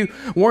sin, or you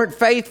weren't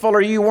faithful,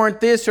 or you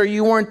weren't this, or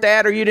you weren't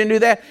that, or you didn't do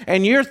that,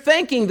 and you're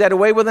thinking that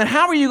way, well then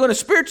how are you going to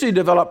spiritually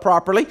develop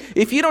properly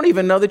if you don't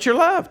even know that you're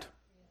loved?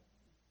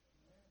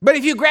 But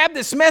if you grab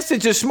this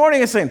message this morning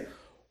and saying,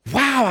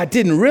 wow, I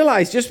didn't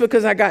realize just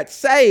because I got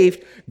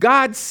saved,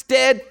 God's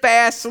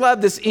steadfast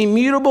love, this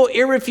immutable,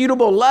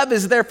 irrefutable love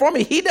is there for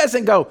me. He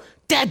doesn't go,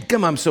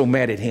 dadgum, I'm so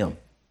mad at him.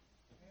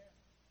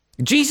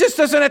 Jesus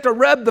doesn't have to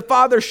rub the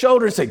Father's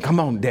shoulder and say, come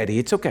on, Daddy,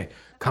 it's okay.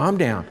 Calm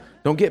down.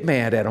 Don't get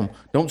mad at him.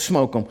 Don't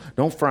smoke him.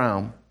 Don't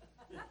frown.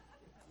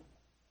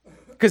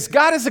 Because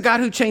God is a God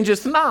who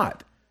changes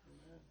not.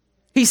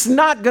 He's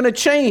not going to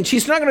change.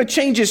 He's not going to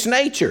change his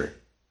nature.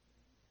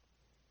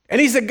 And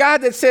he's a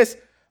God that says,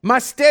 My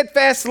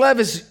steadfast love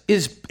is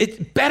it's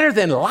better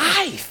than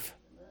life.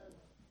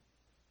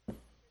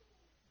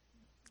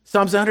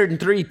 Psalms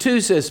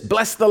 103:2 says,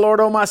 bless the Lord,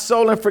 O my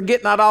soul, and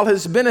forget not all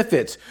his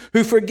benefits,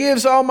 who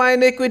forgives all my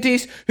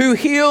iniquities, who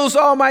heals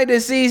all my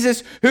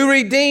diseases, who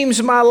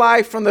redeems my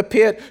life from the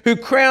pit, who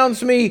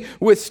crowns me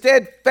with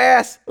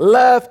steadfast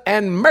love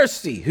and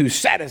mercy, who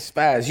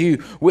satisfies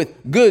you with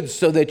good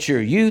so that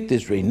your youth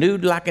is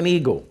renewed like an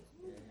eagle.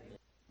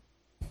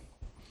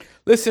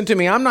 Listen to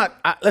me. I'm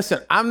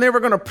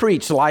never going to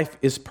preach life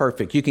is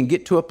perfect. You can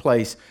get to a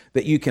place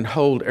that you can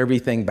hold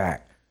everything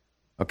back.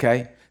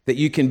 Okay? That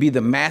you can be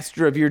the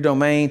master of your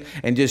domain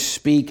and just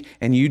speak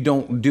and you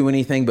don't do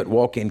anything but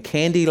walk in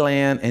candy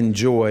land and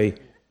joy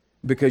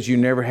because you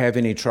never have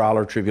any trial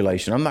or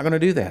tribulation. I'm not going to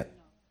do that.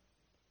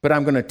 But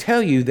I'm going to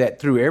tell you that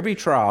through every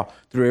trial,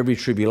 through every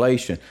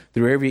tribulation,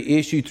 through every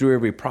issue, through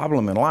every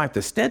problem in life,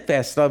 the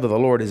steadfast love of the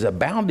Lord is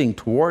abounding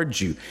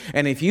towards you.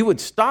 And if you would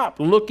stop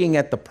looking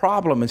at the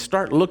problem and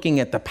start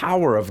looking at the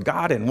power of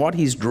God and what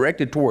he's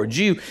directed towards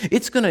you,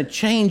 it's going to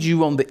change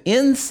you on the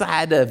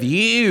inside of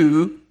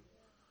you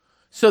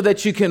so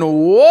that you can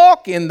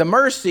walk in the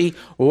mercy,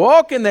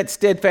 walk in that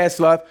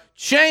steadfast love,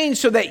 change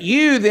so that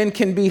you then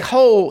can be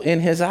whole in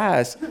his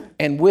eyes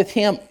and with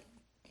him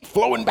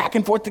flowing back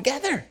and forth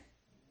together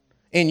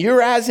in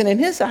your eyes and in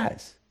his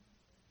eyes.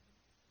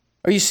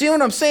 Are you seeing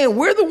what I'm saying?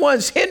 We're the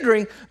ones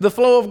hindering the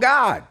flow of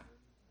God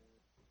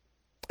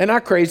and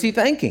our crazy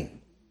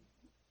thinking.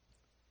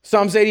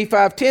 Psalms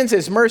 85:10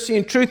 says, mercy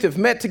and truth have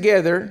met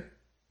together.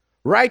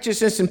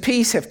 Righteousness and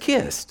peace have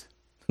kissed.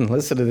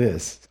 Listen to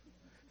this.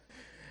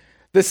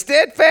 The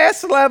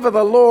steadfast love of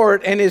the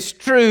Lord and his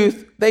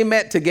truth, they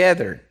met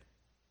together.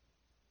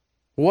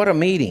 What a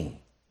meeting.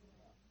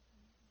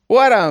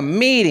 What a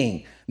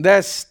meeting.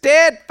 The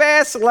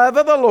steadfast love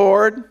of the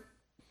Lord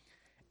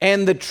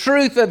and the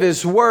truth of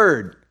his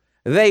word,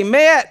 they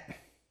met,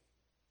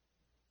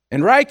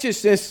 and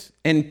righteousness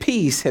and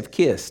peace have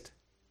kissed.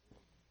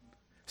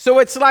 So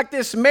it's like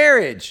this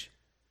marriage.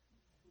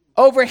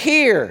 Over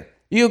here,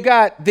 you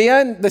got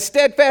the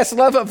steadfast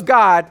love of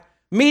God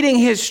meeting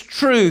his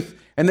truth,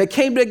 and they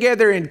came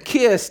together and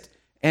kissed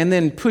and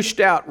then pushed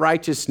out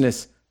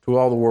righteousness to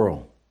all the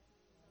world.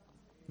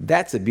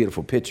 That's a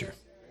beautiful picture.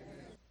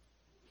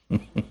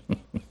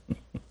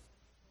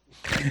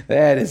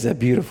 That is a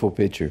beautiful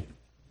picture.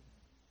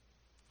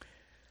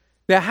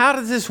 Now, how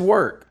does this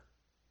work?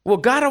 Well,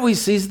 God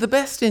always sees the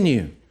best in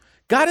you.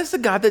 God is the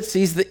God that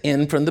sees the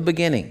end from the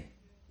beginning.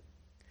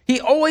 He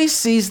always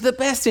sees the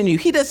best in you.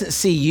 He doesn't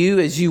see you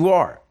as you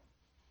are.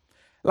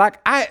 Like,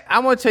 I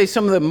want to tell you,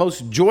 some of the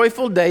most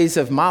joyful days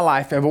of my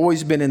life have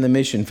always been in the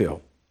mission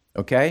field,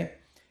 okay?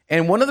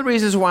 And one of the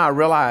reasons why I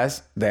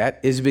realize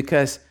that is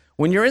because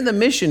when you're in the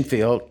mission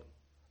field,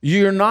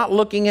 you're not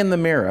looking in the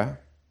mirror.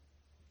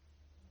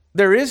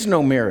 There is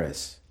no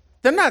mirrors.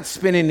 They're not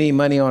spending any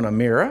money on a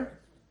mirror.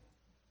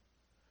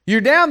 You're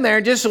down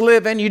there just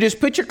living. You just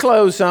put your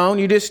clothes on.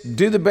 You just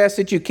do the best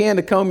that you can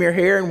to comb your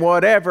hair and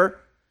whatever.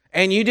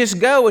 And you just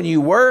go and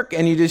you work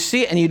and you just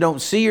see it and you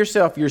don't see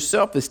yourself.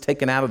 Yourself is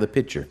taken out of the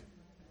picture.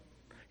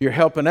 You're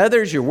helping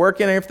others, you're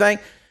working and everything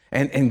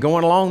and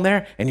going along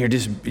there and you're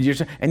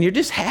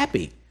just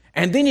happy.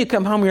 And then you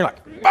come home and you're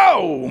like,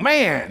 oh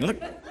man,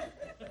 look,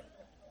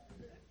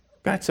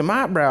 got some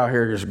eyebrow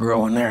hairs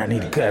growing there I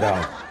need to cut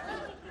off.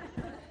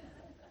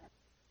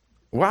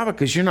 Why?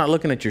 Because you're not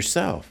looking at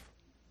yourself.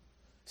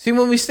 See,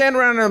 when we stand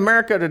around in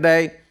America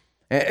today,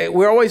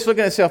 we're always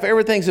looking at self.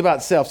 Everything's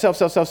about self.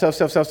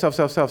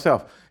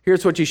 Self.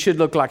 Here's what you should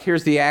look like.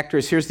 Here's the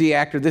actress. Here's the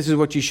actor. This is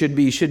what you should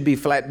be. You should be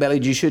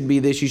flat-bellied. You should be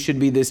this. You should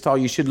be this tall.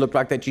 You should look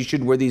like that. You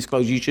should wear these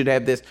clothes. You should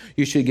have this.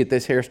 You should get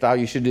this hairstyle.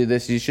 You should do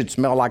this. You should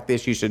smell like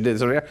this. You should do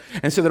this.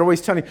 And so they're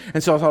always telling you.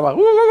 And so it's all like,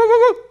 woo, woo,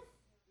 woo, woo.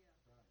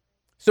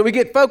 So we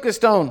get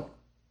focused on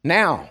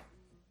now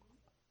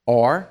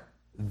or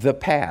the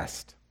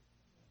past.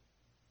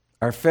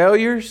 Our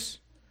failures,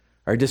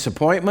 our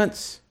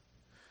disappointments.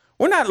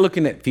 We're not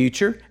looking at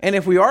future. And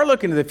if we are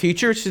looking at the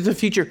future, it's just the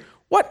future.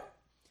 What?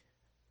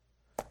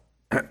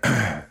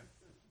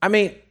 I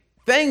mean,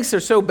 things are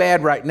so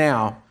bad right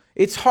now.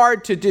 It's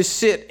hard to just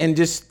sit and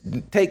just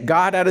take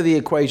God out of the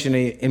equation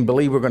and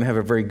believe we're going to have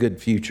a very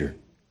good future.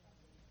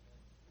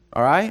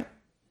 All right?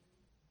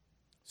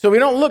 So we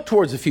don't look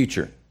towards the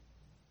future.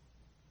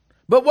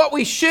 But what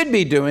we should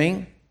be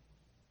doing,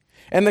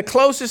 and the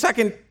closest I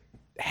can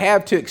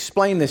have to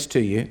explain this to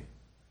you,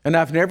 and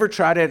I've never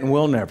tried it and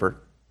will never,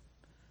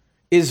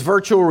 is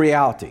virtual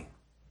reality.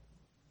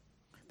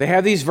 They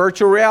have these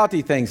virtual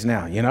reality things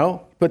now, you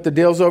know. Put the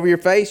deals over your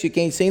face. You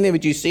can't see them,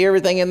 but you see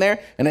everything in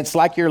there, and it's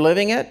like you're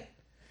living it.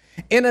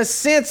 In a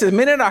sense, the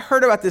minute I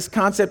heard about this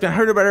concept and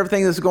heard about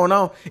everything that's going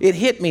on, it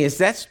hit me as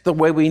that's the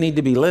way we need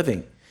to be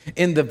living.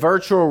 In the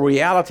virtual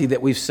reality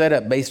that we've set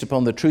up based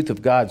upon the truth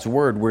of God's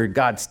word, where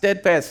God's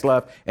steadfast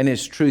love and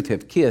his truth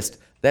have kissed,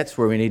 that's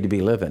where we need to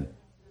be living.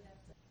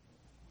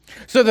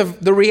 So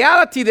the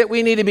reality that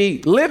we need to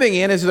be living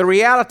in is the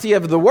reality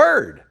of the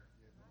word,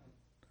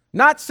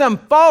 not some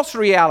false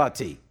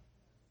reality.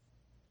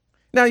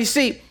 Now, you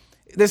see,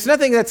 there's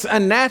nothing that's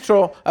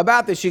unnatural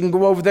about this. You can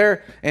go over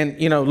there and,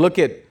 look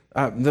at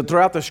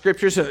throughout the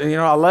scriptures.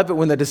 I love it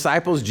when the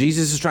disciples,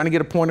 Jesus is trying to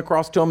get a point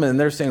across to them, and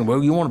they're saying,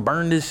 well, you want to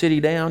burn this city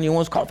down? You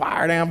want to call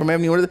fire down from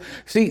heaven?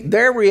 See,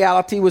 their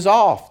reality was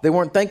off. They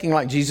weren't thinking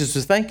like Jesus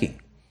was thinking.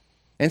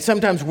 And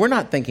sometimes we're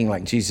not thinking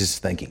like Jesus is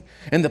thinking.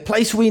 And the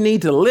place we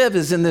need to live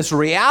is in this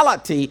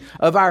reality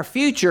of our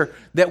future,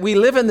 that we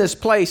live in this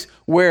place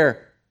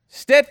where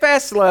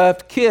steadfast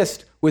love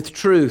kissed with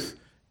truth,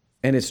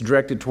 and it's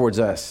directed towards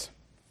us.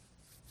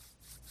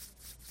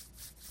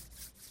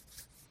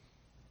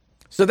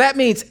 So that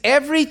means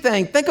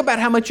everything. Think about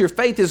how much your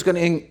faith is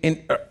going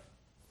to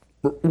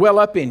well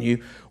up in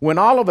you when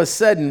all of a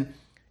sudden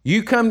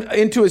you come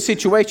into a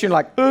situation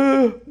like,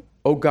 oh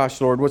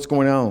gosh, Lord, what's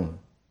going on?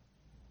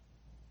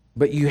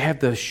 But you have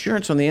the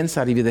assurance on the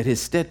inside of you that his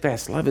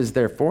steadfast love is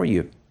there for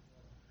you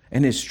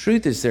and his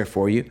truth is there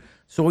for you.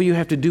 So all you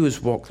have to do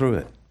is walk through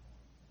it.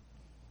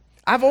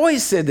 I've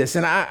always said this,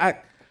 and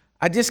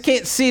I just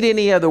can't see it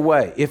any other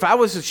way. If I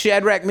was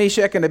Shadrach,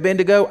 Meshach, and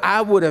Abednego,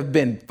 I would have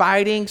been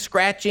fighting,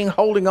 scratching,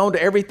 holding on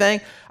to everything.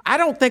 I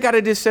don't think I'd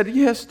have just said,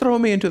 yes, throw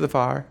me into the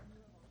fire.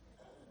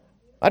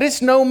 I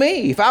just know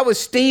me. If I was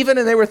Stephen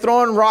and they were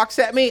throwing rocks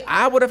at me,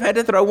 I would have had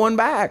to throw one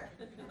back.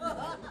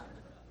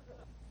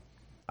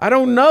 I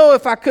don't know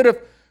if I could have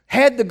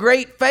had the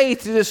great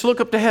faith to just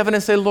look up to heaven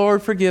and say,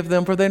 Lord, forgive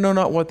them, for they know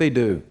not what they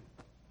do.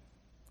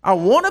 I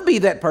want to be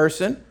that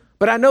person,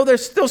 but I know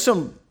there's still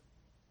some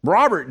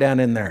Robert down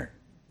in there.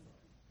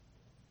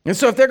 And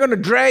so if they're going to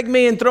drag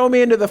me and throw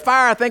me into the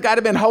fire, I think I'd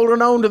have been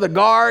holding on to the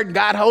guard,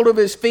 got hold of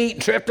his feet,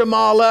 and tripped them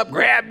all up,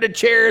 grabbed the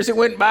chairs that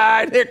went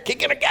by, and they're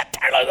kicking a guy,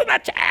 turn loose in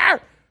that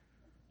chair.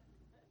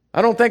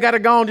 I don't think I'd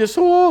have gone just,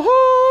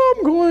 oh,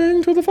 I'm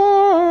going to the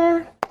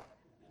fire.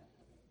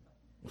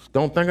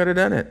 Don't think I'd have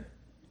done it.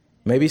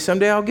 Maybe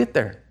someday I'll get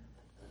there.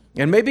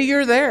 And maybe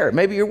you're there.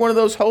 Maybe you're one of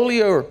those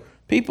holier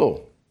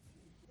people.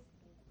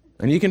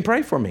 And you can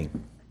pray for me.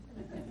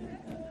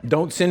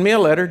 Don't send me a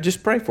letter,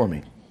 just pray for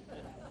me.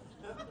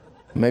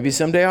 Maybe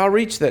someday I'll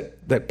reach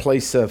that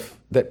place of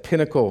that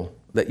pinnacle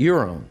that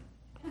you're on.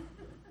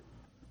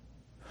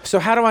 So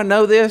how do I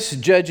know this?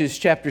 Judges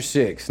chapter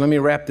 6. Let me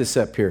wrap this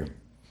up here.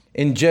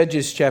 In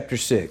Judges chapter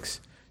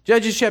 6.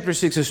 Judges chapter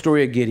 6 is a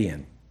story of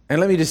Gideon. And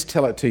let me just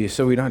tell it to you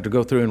so we don't have to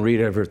go through and read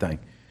everything.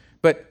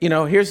 But,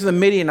 here's the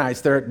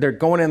Midianites. They're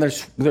going in,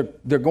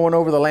 they're going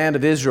over the land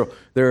of Israel.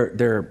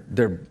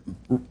 They're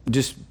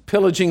just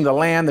pillaging the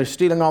land. They're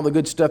stealing all the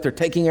good stuff. They're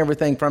taking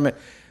everything from it.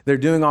 They're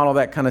doing all of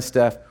that kind of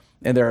stuff.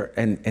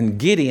 And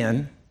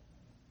Gideon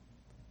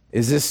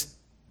there's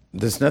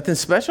nothing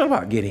special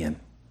about Gideon.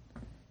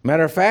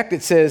 Matter of fact,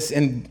 it says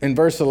in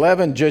verse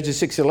 11, Judges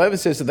 6:11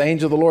 says that the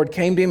angel of the Lord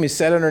came to him. He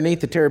sat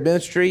underneath the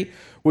terebinth tree,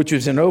 which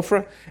was in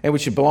Ophrah, and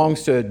which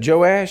belongs to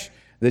Joash,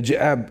 the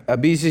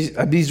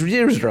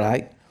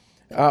Abizrite,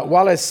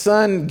 while his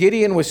son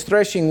Gideon was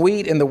threshing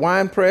wheat in the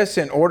winepress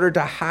in order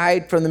to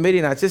hide from the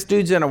Midianites. This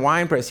dude's in a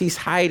winepress. He's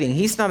hiding.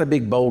 He's not a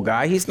big bold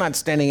guy. He's not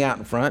standing out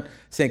in front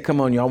saying,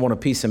 come on, y'all want a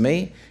piece of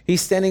me?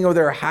 He's standing over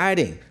there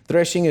hiding,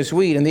 threshing his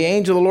wheat. And the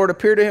angel of the Lord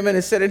appeared to him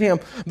and said to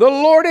him, the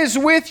Lord is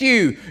with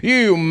you,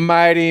 you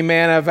mighty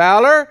man of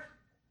valor.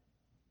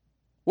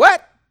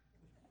 What?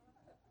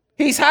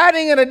 He's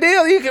hiding in a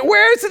deal.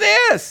 Where's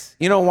this?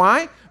 You know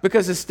why?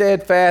 Because the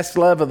steadfast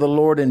love of the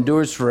Lord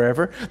endures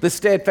forever. The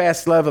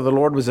steadfast love of the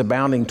Lord was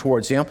abounding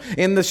towards him.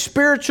 In the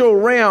spiritual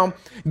realm,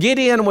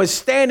 Gideon was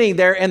standing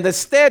there, and the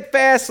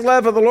steadfast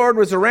love of the Lord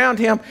was around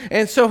him.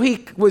 And so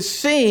he was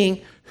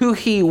seeing who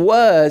he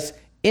was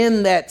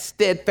in that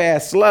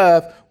steadfast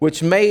love,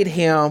 which made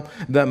him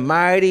the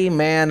mighty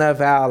man of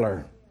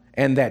valor,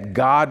 and that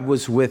God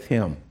was with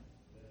him.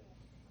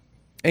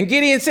 And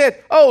Gideon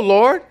said, oh,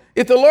 Lord,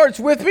 if the Lord's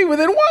with me, well,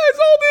 then why is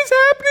all this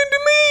happening to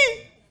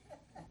me?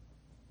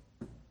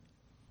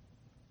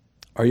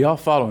 Are y'all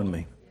following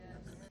me?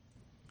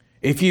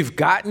 If you've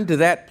gotten to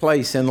that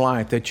place in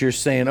life that you're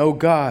saying, oh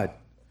God,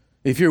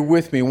 if you're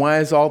with me, why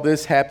is all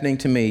this happening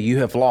to me? You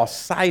have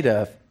lost sight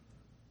of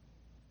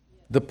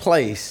the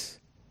place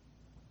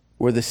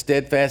where the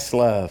steadfast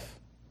love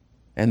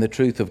and the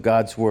truth of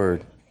God's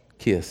word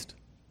kissed.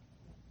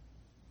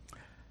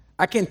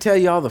 I can tell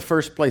y'all the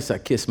first place I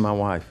kissed my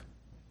wife.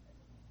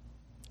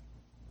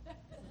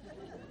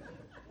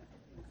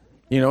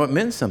 It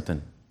meant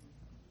something.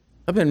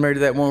 I've been married to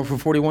that woman for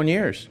 41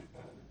 years.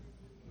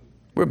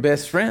 We're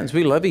best friends.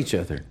 We love each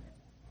other.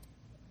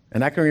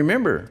 And I can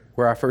remember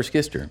where I first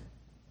kissed her.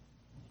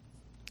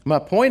 My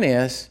point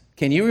is,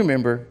 can you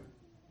remember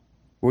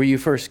where you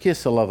first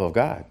kissed the love of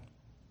God?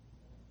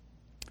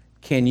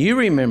 Can you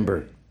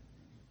remember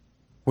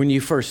when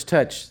you first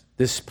touched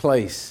this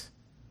place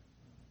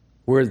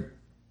where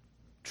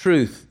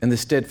truth and the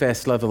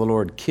steadfast love of the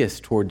Lord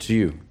kissed towards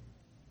you?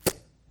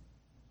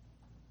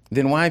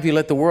 Then why have you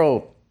let the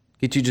world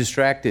get you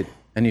distracted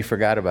and you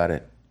forgot about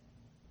it?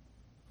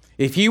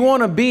 If you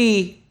want to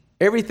be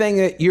everything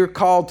that you're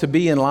called to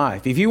be in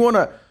life, if you want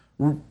to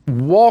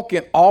walk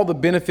in all the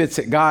benefits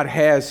that God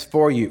has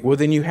for you, well,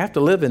 then you have to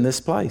live in this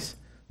place.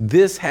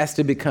 This has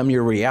to become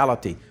your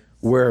reality,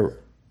 where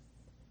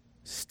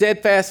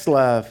steadfast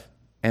love,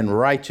 and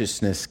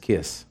righteousness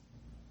kiss.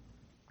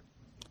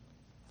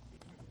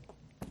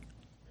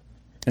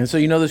 And so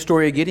you know the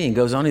story of Gideon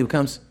goes on, he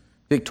becomes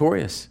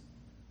victorious.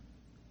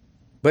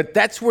 But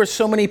that's where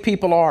so many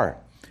people are.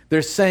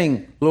 They're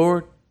saying,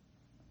 Lord,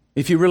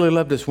 if you really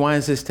loved us, why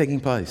is this taking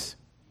place?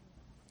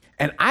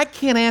 And I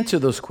can't answer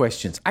those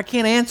questions. I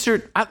can't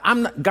answer.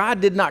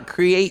 God did not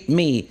create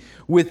me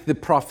with the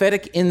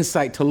prophetic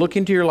insight to look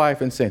into your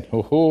life and say,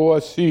 oh, I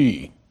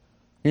see.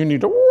 You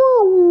need to.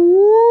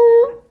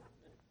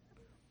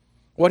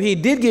 What he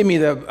did give me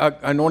the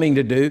anointing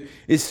to do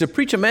is to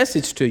preach a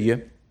message to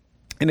you.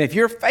 And if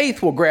your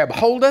faith will grab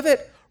hold of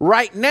it,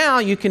 right now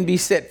you can be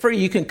set free.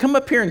 You can come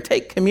up here and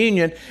take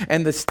communion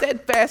and the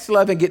steadfast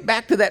love and get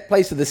back to that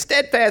place of the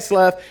steadfast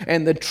love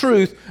and the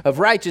truth of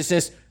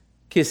righteousness,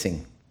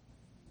 kissing.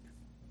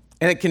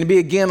 And it can be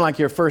again like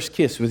your first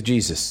kiss with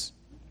Jesus.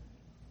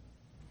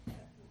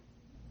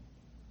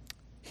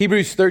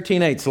 Hebrews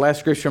 13:8 is the last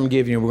scripture I'm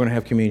giving you. We're going to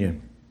have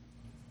communion.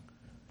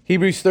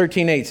 Hebrews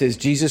 13:8 says,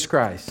 Jesus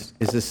Christ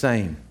is the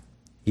same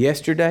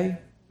yesterday,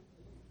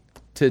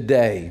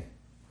 today,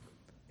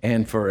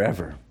 and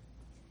forever.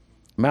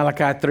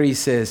 Malachi 3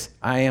 says,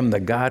 I am the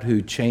God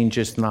who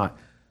changeth not.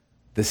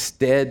 The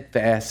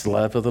steadfast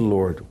love of the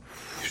Lord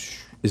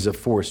is a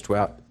force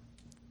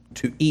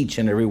to each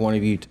and every one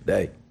of you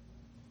today.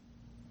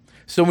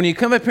 So when you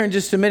come up here in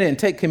just a minute and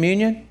take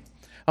communion,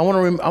 I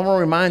want to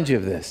remind you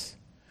of this.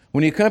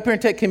 When you come up here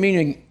and take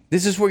communion,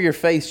 this is where your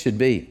faith should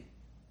be.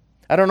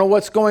 I don't know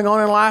what's going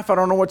on in life. I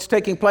don't know what's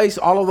taking place.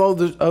 All of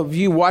those of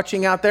you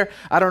watching out there,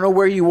 I don't know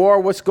where you are,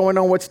 what's going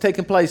on, what's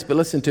taking place. But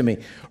listen to me.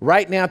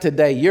 Right now,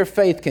 today, your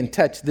faith can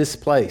touch this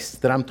place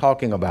that I'm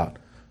talking about,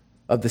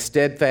 of the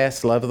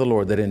steadfast love of the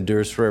Lord that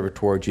endures forever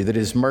towards you, that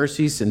His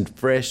mercies and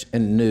fresh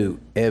and new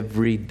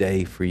every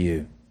day for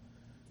you.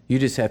 You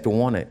just have to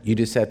want it. You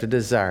just have to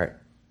desire it.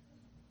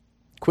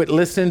 Quit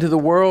listening to the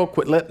world.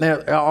 Quit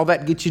letting all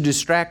that get you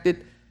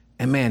distracted.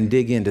 And man,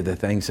 dig into the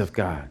things of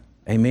God.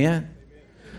 Amen?